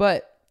 Sure.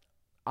 But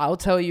I'll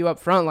tell you up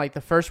front, like,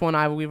 the first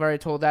one, we've already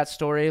told that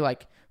story,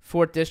 like,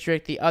 Fourth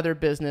District, the other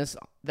business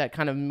that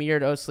kind of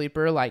mirrored O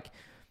Sleeper, like,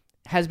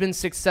 has been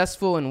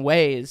successful in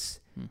ways,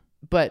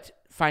 but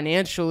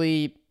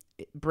financially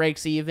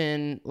breaks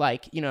even,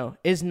 like,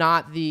 is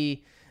not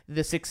the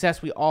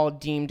success we all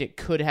deemed it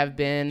could have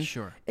been.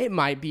 Sure. It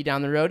might be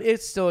down the road.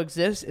 It still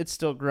exists. It's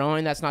still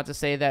growing. That's not to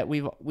say that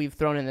we've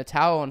thrown in the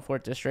towel on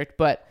Fourth District,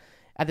 but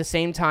at the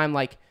same time,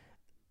 like,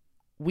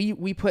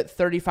 we put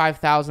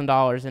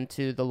 $35,000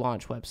 into the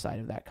launch website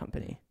of that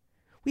company.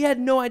 We had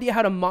no idea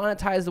how to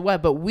monetize the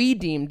web, but we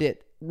deemed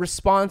it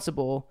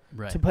responsible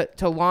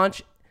to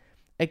launch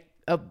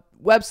a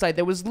website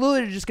that was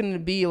literally just going to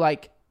be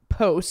like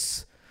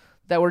posts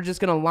that were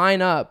just going to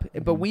line up.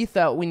 But we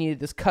thought we needed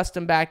this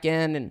custom back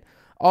end and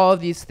all of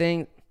these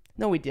things.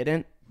 No, we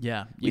didn't.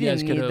 Yeah, you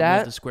guys could have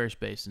went to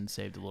Squarespace and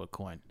saved a little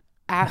coin.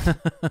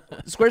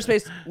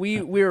 Squarespace,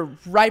 we were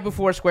right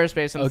before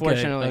Squarespace,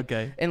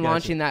 unfortunately, in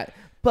launching that.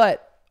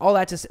 But all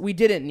that to say, we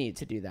didn't need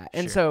to do that.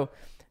 And so,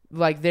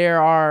 like,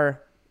 there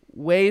are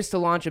ways to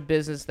launch a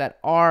business that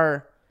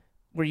are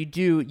where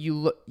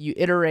you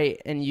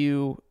iterate and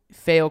you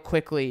fail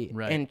quickly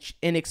and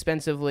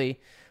inexpensively.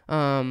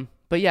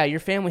 But yeah, your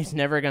family's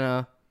never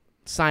gonna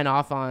sign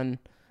off on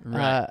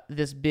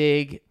this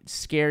big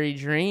scary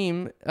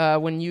dream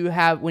when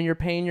you're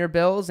paying your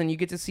bills and you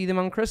get to see them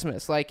on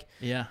Christmas. Like,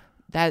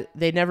 that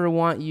they never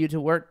want you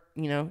to work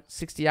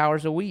 60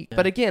 hours a week.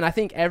 But again, I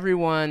think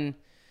everyone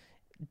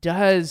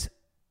does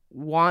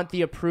want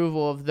the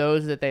approval of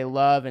those that they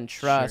love and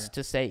trust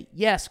to say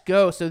yes,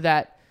 go, so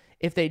that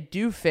if they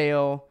do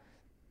fail,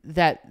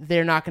 that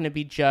they're not going to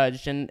be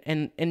judged,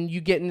 and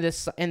you get into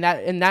this, and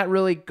that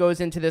really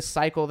goes into this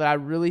cycle that I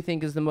really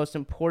think is the most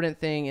important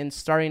thing in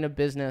starting a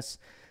business,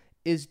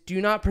 is do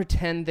not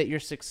pretend that you're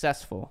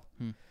successful.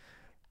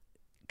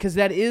 Because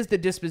that is the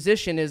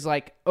disposition, is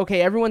like,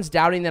 okay, everyone's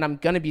doubting that I'm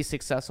going to be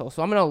successful,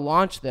 so I'm going to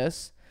launch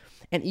this,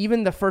 and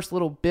even the first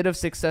little bit of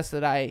success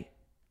that I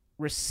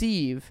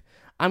receive,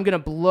 I'm going to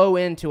blow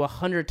into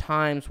 100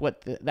 times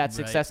what that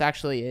success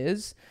actually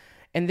is.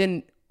 And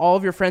then all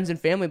of your friends and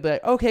family will be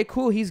like, okay,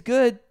 cool, he's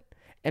good.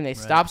 And they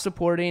stop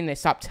supporting, they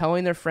stop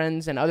telling their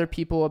friends and other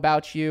people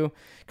about you,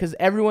 because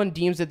everyone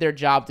deems it their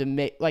job to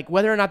make, like,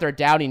 whether or not they're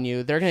doubting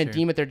you, they're going to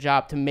deem it their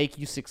job to make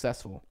you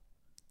successful.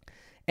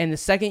 And the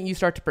second you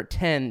start to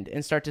pretend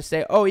and start to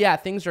say, oh yeah,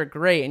 things are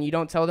great, and you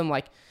don't tell them,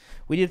 like,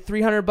 we did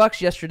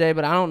 $300 yesterday,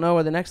 but I don't know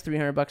where the next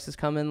 $300 is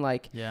coming.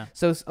 Like,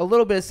 so it's a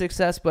little bit of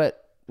success,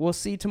 but we'll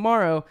see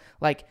tomorrow.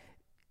 Like,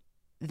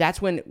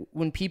 that's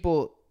when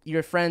people,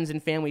 your friends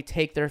and family,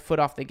 take their foot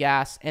off the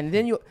gas, and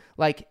then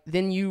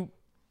you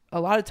a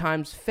lot of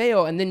times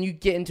fail, and then you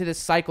get into this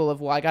cycle of,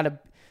 well, I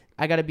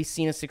gotta be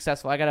seen as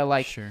successful. I gotta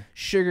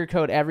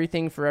sugarcoat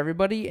everything for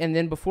everybody, and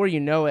then before you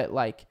know it,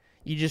 like,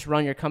 you just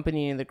run your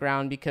company in the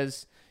ground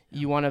because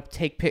you want to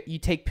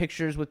take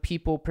pictures with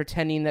people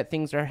pretending that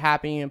things are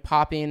happening and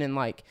popping, and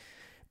like,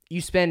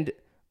 you spend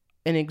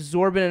an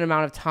exorbitant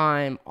amount of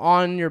time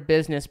on your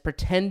business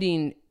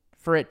pretending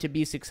for it to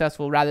be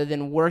successful rather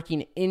than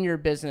working in your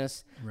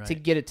business to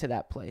get it to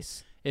that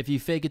place. If you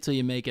fake it till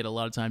you make it, a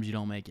lot of times you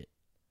don't make it.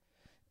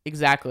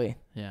 Exactly.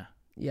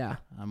 Yeah.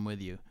 I'm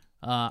with you.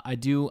 I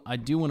do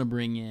want to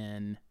bring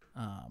in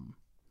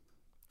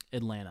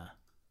Atlanta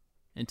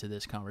into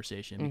this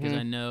conversation, because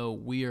I know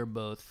we are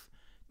both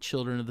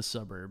children of the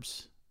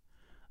suburbs.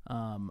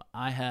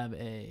 I have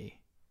a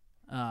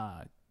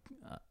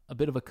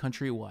bit of a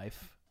country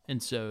wife,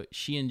 and so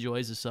she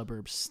enjoys the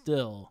suburbs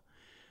still,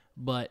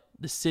 but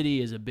the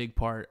city is a big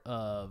part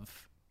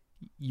of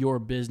your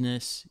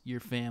business,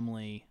 your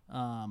family,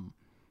 and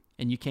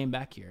you came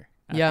back here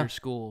after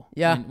school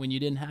when you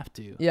didn't have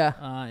to.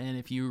 And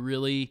if you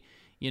really,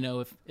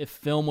 if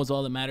film was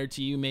all that mattered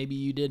to you, maybe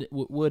you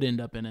would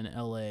end up in an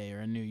LA or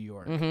a New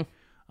York.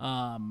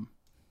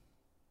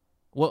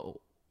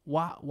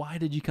 Why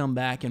did you come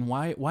back, and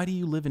why do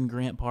you live in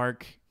Grant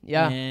Park?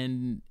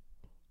 And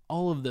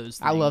all of those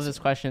things. I love this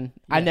question.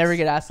 I never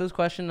get asked this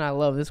question. I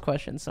love this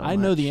question so much. I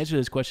know the answer to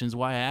this question is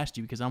why I asked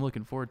you, because I'm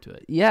looking forward to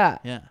it.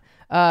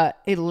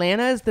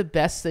 Atlanta is the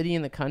best city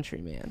in the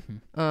country,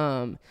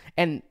 man.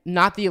 And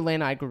not the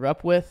Atlanta I grew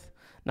up with,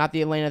 not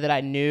the Atlanta that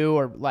I knew,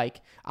 or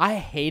like, I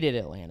hated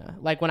Atlanta.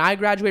 Like, when I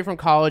graduated from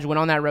college, went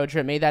on that road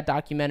trip, made that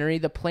documentary,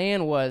 the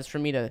plan was for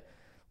me to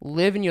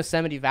live in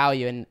Yosemite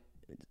Valley and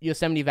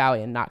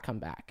not come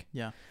back.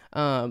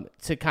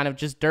 to kind of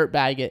just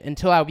dirtbag it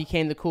until I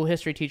became the cool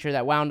history teacher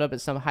that wound up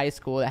at some high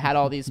school that had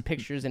all these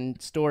pictures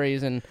and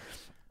stories, and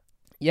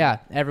yeah,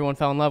 everyone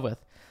fell in love with.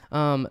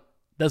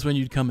 That's when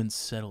you'd come and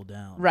settle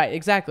down. Right,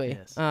 exactly.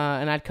 Yes.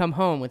 And I'd come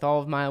home with all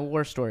of my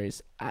war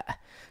stories.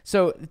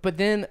 So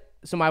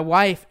my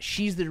wife,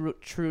 she's the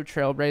true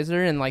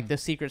trailblazer and like the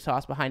secret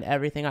sauce behind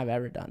everything I've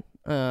ever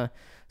done.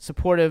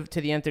 Supportive to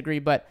the nth degree,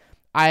 but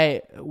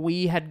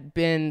we had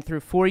been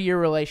through 4-year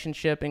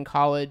relationship in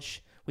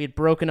college. We had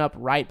broken up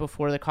right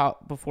before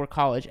before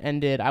college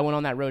ended. I went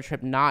on that road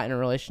trip not in a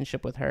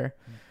relationship with her.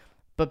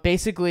 But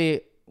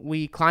basically,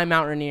 we climbed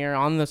Mount Rainier,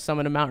 on the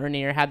summit of Mount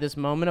Rainier, had this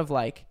moment of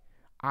like,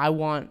 I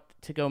want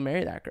to go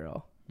marry that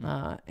girl.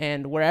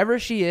 And wherever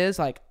she is,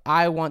 like,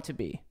 I want to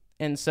be.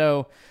 And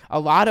so a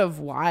lot of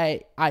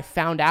why I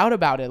found out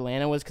about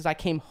Atlanta was because I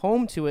came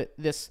home to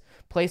this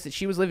place that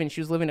she was living. She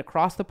was living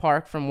across the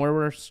park from where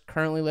we're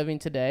currently living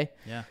today.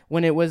 Yeah.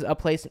 When it was a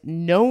place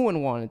no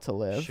one wanted to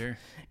live. Sure.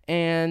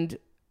 And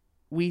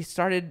we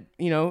started,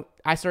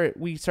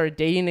 we started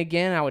dating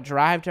again. I would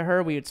drive to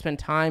her. We would spend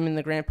time in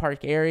the Grant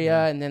Park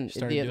area, and then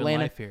Started the doing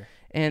Atlanta. life here.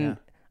 And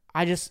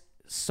I just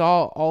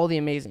saw all the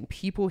amazing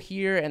people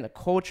here and the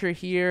culture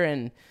here,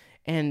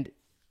 and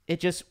it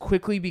just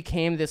quickly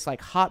became this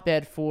like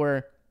hotbed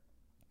for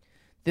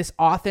this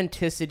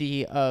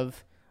authenticity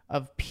of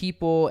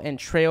people and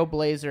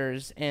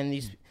trailblazers and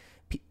these.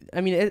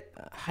 I mean,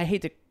 I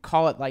hate to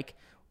call it like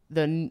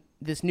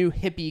this new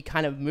hippie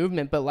kind of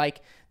movement, but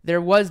like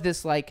there was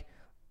this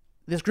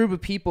group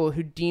of people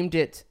who deemed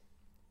it,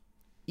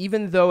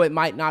 even though it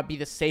might not be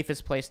the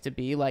safest place to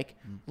be, like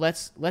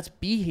let's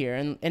be here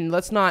and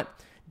let's not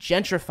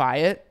gentrify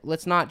it.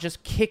 Let's not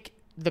just kick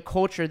the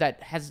culture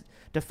that has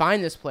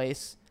defined this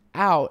place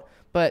out,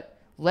 but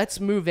let's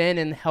move in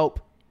and help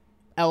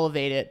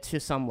elevate it to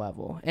some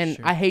level. And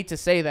Sure. I hate to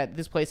say that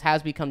this place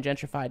has become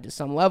gentrified to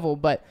some level,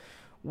 but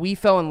we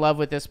fell in love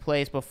with this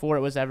place before it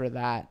was ever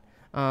that.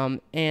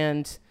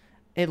 And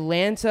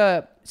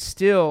Atlanta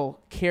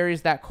still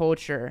carries that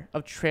culture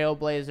of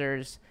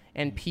trailblazers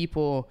and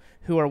people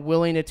who are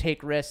willing to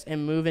take risks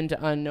and move into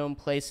unknown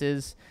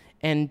places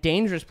and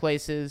dangerous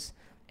places,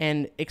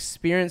 and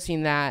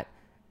experiencing that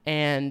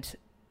and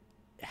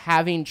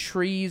having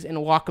trees and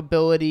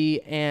walkability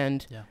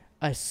and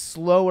a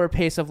slower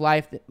pace of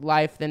life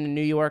than in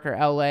New York or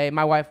LA.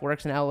 My wife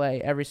works in LA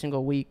every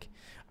single week.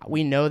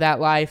 We know that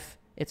life.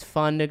 It's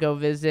fun to go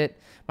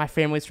visit. My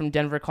family's from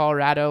Denver,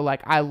 Colorado.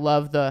 Like, I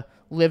love the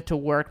live to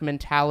work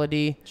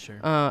mentality,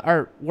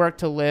 or work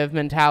to live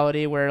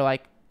mentality, where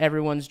like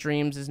everyone's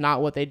dreams is not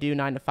what they do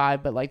 9 to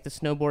 5, but like the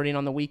snowboarding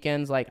on the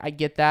weekends. Like, I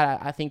get that.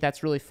 I think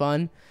that's really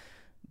fun.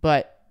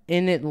 But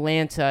in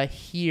Atlanta,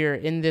 here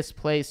in this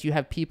place, you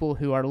have people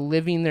who are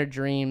living their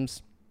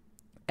dreams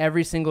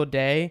every single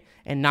day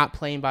and not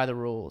playing by the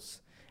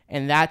rules.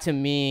 And that, to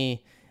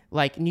me,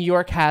 like, New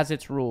York has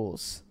its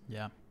rules.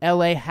 Yeah.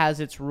 LA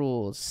has its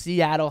rules.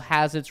 Seattle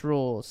has its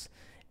rules.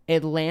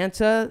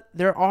 Atlanta,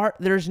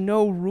 there's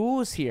no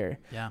rules here.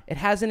 Yeah. It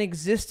hasn't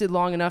existed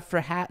long enough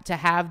for to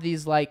have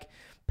these like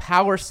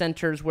power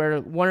centers where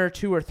 1 or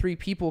 2 or 3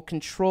 people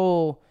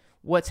control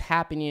what's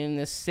happening in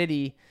this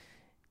city.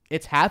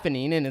 It's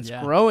happening and it's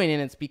growing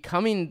and it's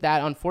becoming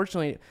that,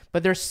 unfortunately,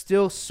 but there's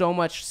still so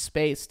much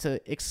space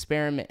to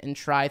experiment and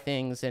try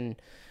things and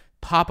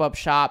pop-up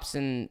shops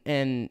and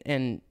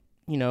MVPs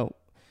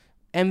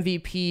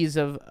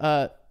of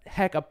a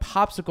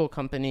popsicle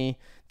company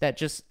that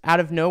just out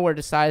of nowhere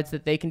decides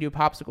that they can do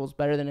popsicles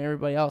better than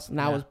everybody else. And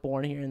that was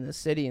born here in the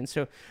city. And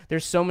so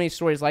there's so many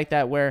stories like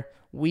that where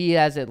we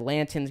as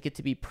Atlantans get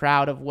to be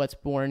proud of what's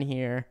born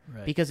here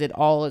because it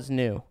all is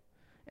new.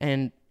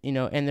 And,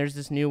 and there's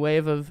this new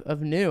wave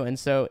of new. And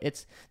so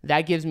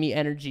that gives me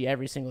energy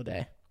every single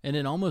day. And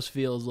it almost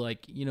feels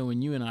like,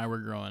 when you and I were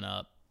growing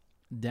up,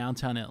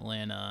 downtown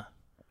Atlanta,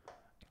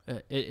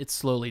 it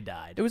slowly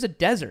died. It was a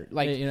desert.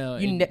 Like,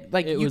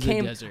 you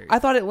came. A desert. I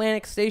thought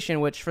Atlantic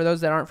Station, which for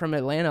those that aren't from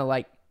Atlanta,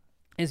 like,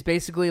 is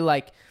basically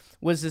like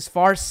was as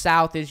far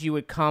south as you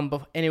would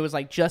come, and it was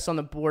like just on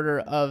the border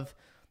of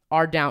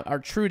our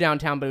true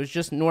downtown, but it was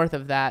just north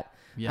of that.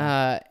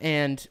 Yeah.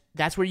 And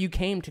that's where you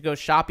came to go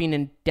shopping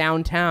in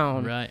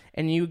downtown. Right.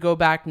 And you go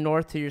back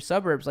north to your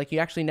suburbs. Like, you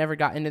actually never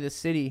got into the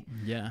city.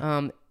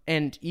 Yeah.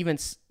 And even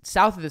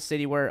south of the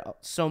city where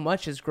so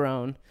much has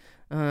grown.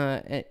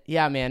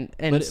 Yeah, man.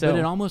 But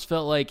it almost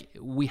felt like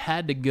we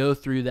had to go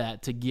through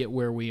that to get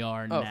where we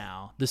are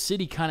now. The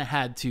city kind of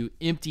had to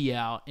empty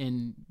out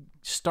and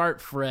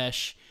start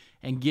fresh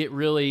and get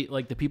really,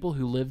 like, the people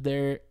who lived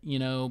there,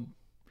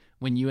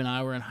 when you and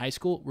I were in high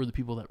school, were the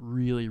people that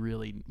really,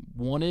 really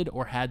wanted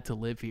or had to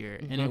live here.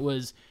 Mm-hmm. And it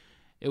was,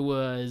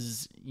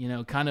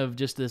 kind of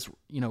just this,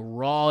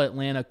 raw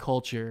Atlanta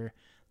culture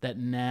that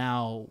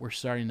now we're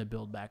starting to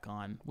build back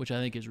on, which I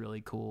think is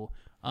really cool.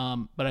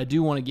 But I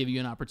do want to give you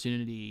an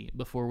opportunity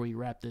before we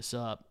wrap this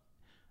up.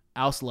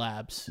 Ouse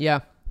Labs.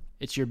 Yeah.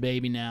 It's your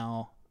baby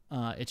now.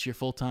 It's your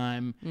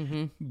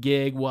full-time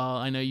gig. While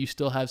I know you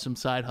still have some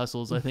side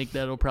hustles, I think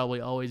that'll probably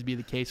always be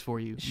the case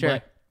for you. Sure.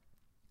 But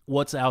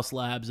what's Ouse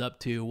Labs up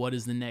to? What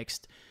is the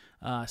next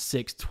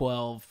 6,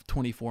 12,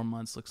 24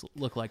 months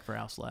look like for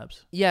Oust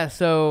Labs? Yeah,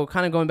 so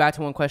kind of going back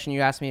to one question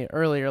you asked me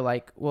earlier,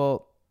 like,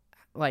 well,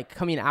 like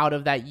coming out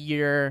of that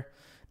year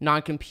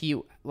non-compete,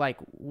 like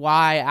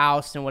why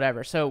Oust and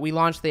whatever. So we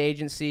launched the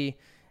agency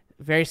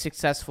very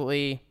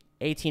successfully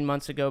 18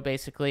 months ago,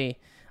 basically.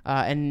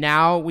 And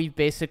now we've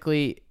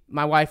basically,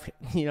 my wife,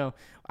 you know,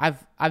 I'm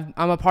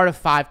a part of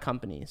 5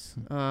 companies.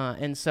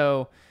 And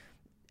so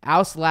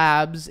Oust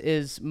Labs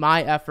is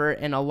my effort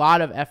and a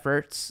lot of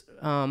efforts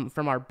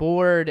from our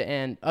board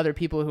and other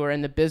people who are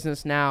in the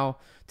business now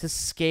to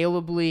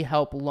scalably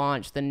help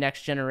launch the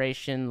next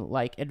generation,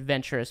 like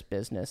adventurous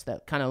business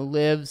that kind of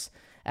lives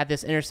at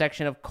this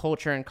intersection of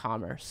culture and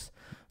commerce.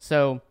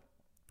 So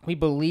we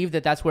believe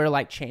that that's where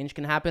like change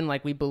can happen.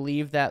 Like we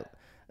believe that,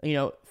 you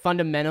know,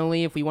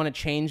 fundamentally, if we want to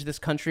change this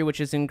country, which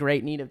is in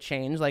great need of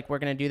change, like we're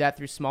going to do that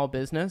through small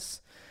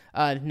business.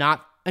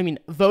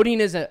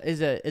 Voting is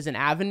an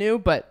avenue,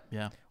 but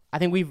yeah, I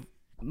think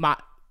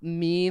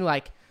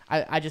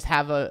I just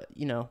have a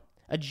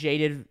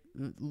jaded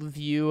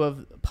view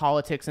of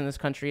politics in this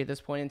country at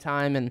this point in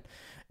time, and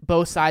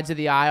both sides of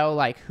the aisle,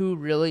 like who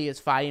really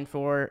is fighting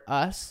for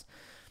us.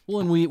 Well,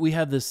 and we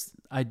have this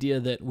idea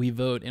that we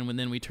vote and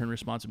then we turn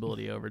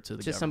responsibility over to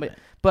the government. Somebody,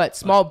 but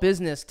small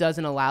business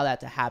doesn't allow that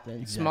to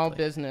happen.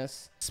 Exactly.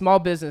 Small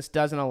business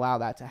doesn't allow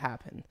that to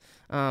happen.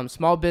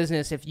 Small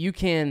business, if you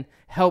can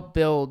help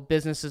build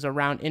businesses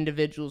around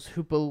individuals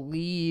who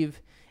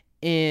believe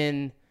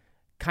in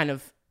kind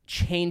of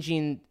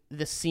changing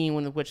the scene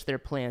in which they're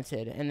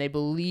planted, and they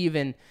believe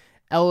in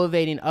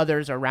elevating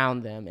others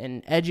around them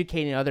and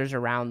educating others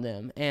around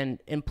them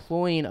and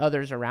employing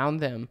others around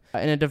them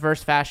in a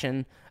diverse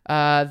fashion,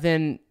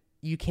 then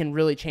you can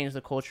really change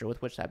the culture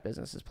with which that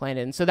business is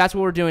planted. And so that's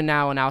what we're doing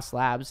now in Oust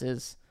Labs,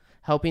 is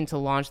helping to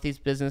launch these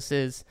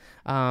businesses.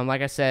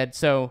 Like I said,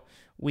 so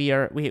we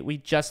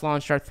just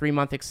launched our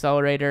 3-month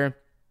accelerator.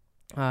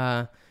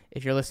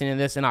 If you're listening to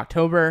this in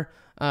October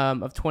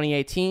of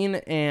 2018,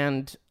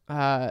 and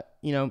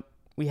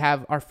we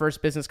have our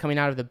first business coming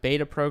out of the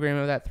beta program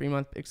of that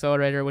 3-month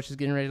accelerator, which is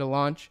getting ready to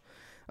launch,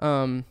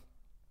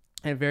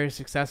 and very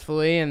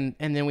successfully. And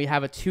then we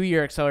have a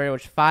 2-year accelerator,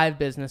 which 5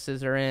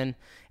 businesses are in.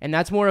 And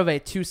that's more of a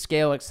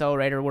 2-scale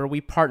accelerator where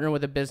we partner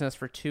with a business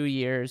for 2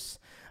 years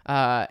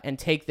and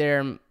take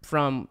them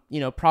from,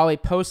 probably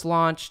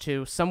post-launch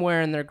to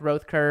somewhere in their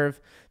growth curve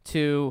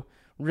to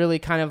really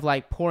kind of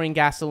like pouring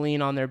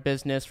gasoline on their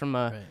business from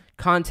a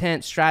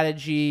content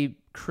strategy,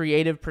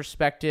 creative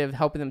perspective,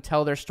 helping them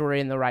tell their story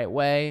in the right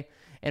way,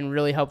 and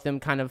really help them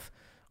kind of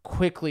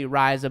quickly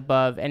rise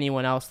above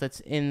anyone else that's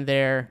in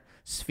their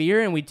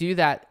sphere. And we do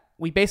that,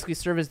 we basically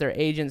serve as their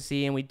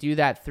agency, and we do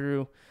that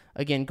through,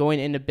 again, going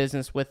into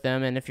business with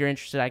them. And if you're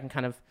interested, I can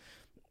kind of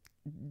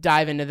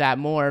dive into that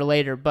more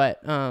later,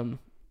 but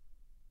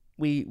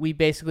we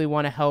basically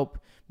want to help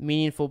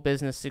meaningful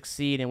business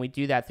succeed, and we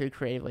do that through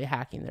creatively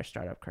hacking their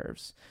startup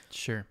curves.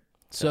 Sure.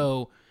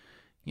 So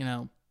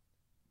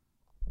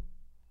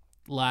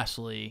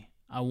lastly,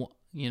 I want,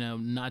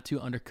 not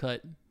to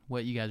undercut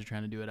what you guys are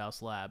trying to do at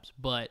Oust Labs,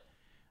 but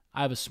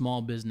I have a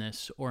small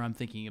business, or I'm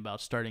thinking about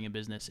starting a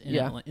business in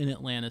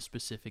Atlanta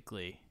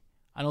specifically.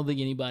 I don't think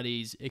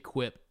anybody's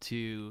equipped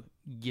to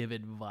give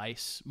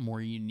advice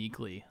more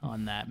uniquely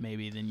on that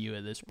maybe than you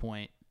at this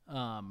point.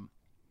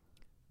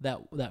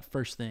 That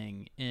first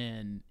thing,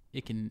 and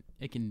it can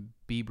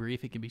be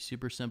brief, it can be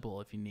super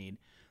simple if you need.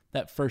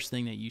 That first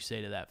thing that you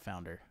say to that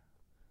founder,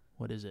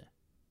 what is it?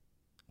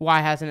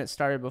 Why hasn't it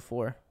started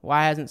before?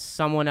 Why hasn't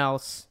someone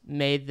else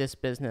made this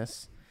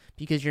business?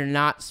 Because you're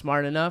not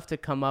smart enough to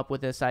come up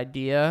with this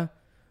idea,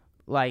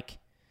 like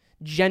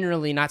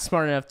generally not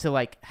smart enough to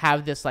like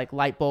have this like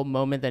light bulb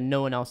moment that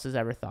no one else has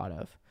ever thought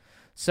of.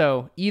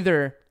 So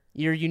either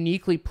you're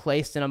uniquely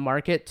placed in a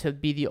market to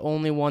be the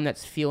only one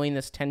that's feeling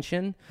this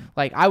tension.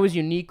 Like I was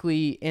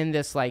uniquely in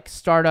this like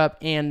startup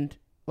and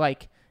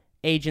like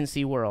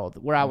agency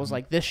world where I was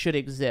like, this should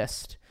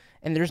exist.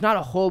 And there's not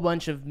a whole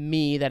bunch of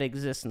me that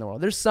exists in the world.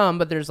 There's some,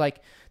 but there's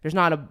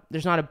not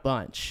a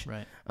bunch.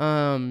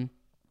 Right.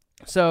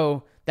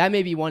 So that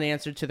may be one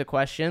answer to the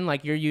question.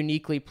 Like you're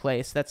uniquely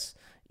placed. That's,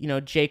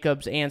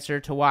 Jacob's answer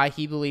to why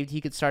he believed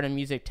he could start a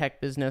music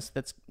tech business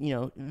that's,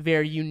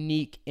 very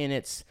unique in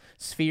its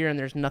sphere, and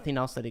there's nothing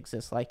else that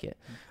exists like it.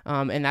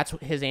 And that's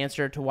his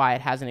answer to why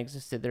it hasn't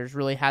existed. There's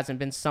really hasn't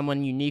been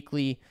someone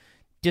uniquely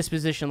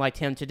dispositioned like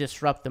him to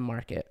disrupt the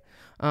market.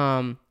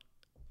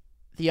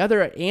 The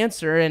other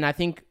answer, and I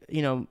think,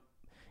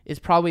 is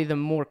probably the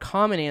more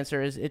common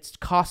answer, is it's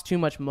cost too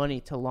much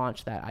money to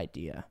launch that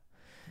idea.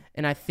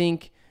 And I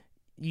think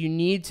you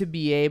need to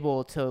be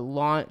able to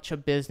launch a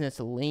business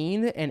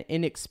lean and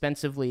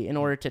inexpensively in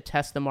order to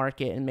test the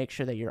market and make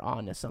sure that you're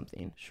on to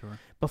something. Sure.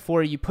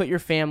 Before you put your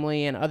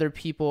family and other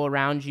people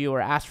around you,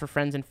 or ask for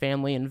friends and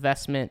family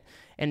investment,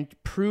 and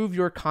prove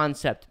your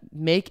concept,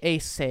 make a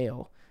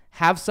sale,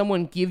 have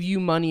someone give you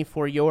money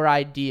for your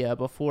idea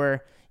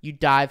before you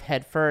dive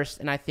head first.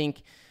 And I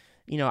think,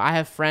 I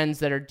have friends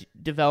that are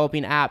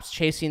developing apps,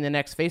 chasing the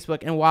next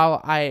Facebook. And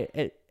while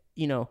I,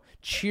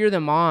 cheer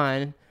them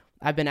on,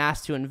 I've been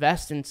asked to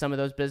invest in some of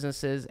those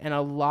businesses, and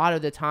a lot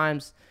of the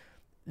times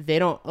they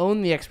don't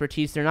own the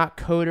expertise. They're not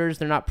coders.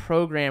 They're not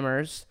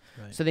programmers.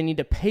 Right. So they need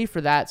to pay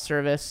for that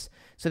service.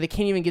 So they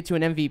can't even get to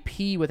an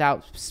MVP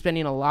without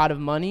spending a lot of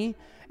money.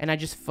 And I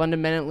just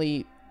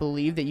fundamentally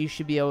believe that you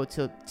should be able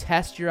to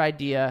test your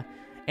idea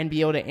and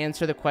be able to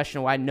answer the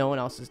question why no one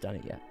else has done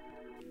it yet.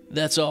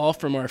 That's all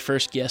from our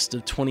first guest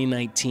of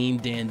 2019,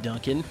 Dan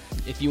Duncan.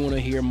 If you want to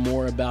hear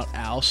more about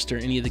Oust or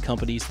any of the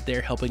companies that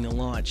they're helping to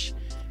launch,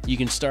 you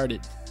can start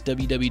at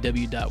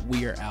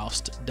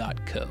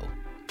www.weareoust.co.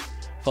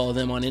 Follow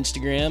them on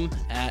Instagram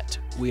at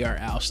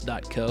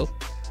weareoust.co.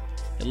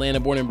 Atlanta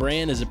Born and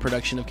Brand is a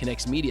production of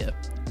Connects Media.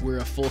 We're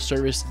a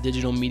full-service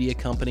digital media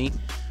company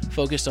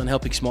focused on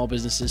helping small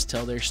businesses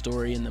tell their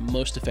story in the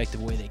most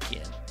effective way they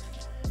can.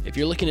 If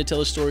you're looking to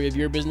tell a story of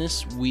your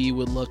business, we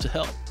would love to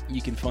help.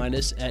 You can find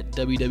us at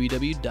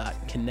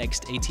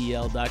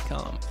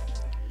www.connextatl.com.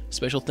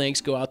 Special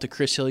thanks go out to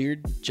Chris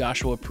Hilliard,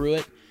 Joshua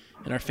Pruitt,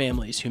 and our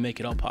families who make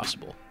it all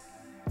possible.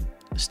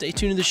 Stay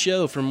tuned to the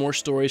show for more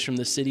stories from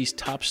the city's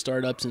top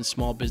startups and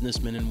small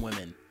businessmen and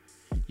women.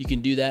 You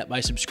can do that by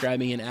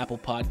subscribing in Apple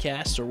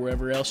Podcasts or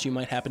wherever else you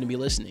might happen to be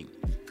listening.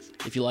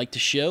 If you like the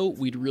show,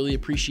 we'd really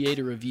appreciate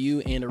a review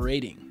and a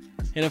rating.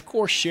 And of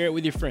course, share it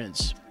with your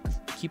friends.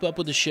 Keep up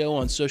with the show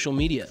on social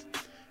media.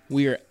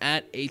 We are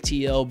at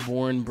ATL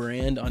Born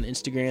Brand on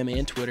Instagram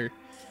and Twitter,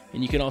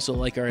 and you can also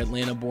like our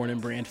Atlanta Born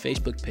and Brand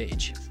Facebook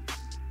page.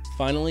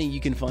 Finally, you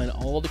can find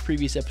all the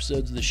previous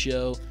episodes of the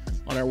show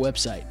on our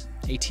website,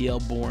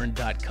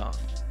 atlborn.com.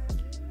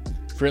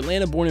 For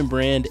Atlanta Born and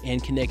Brand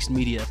and Connects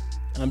Media,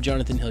 I'm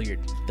Jonathan Hilliard.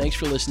 Thanks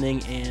for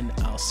listening, and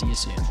I'll see you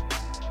soon.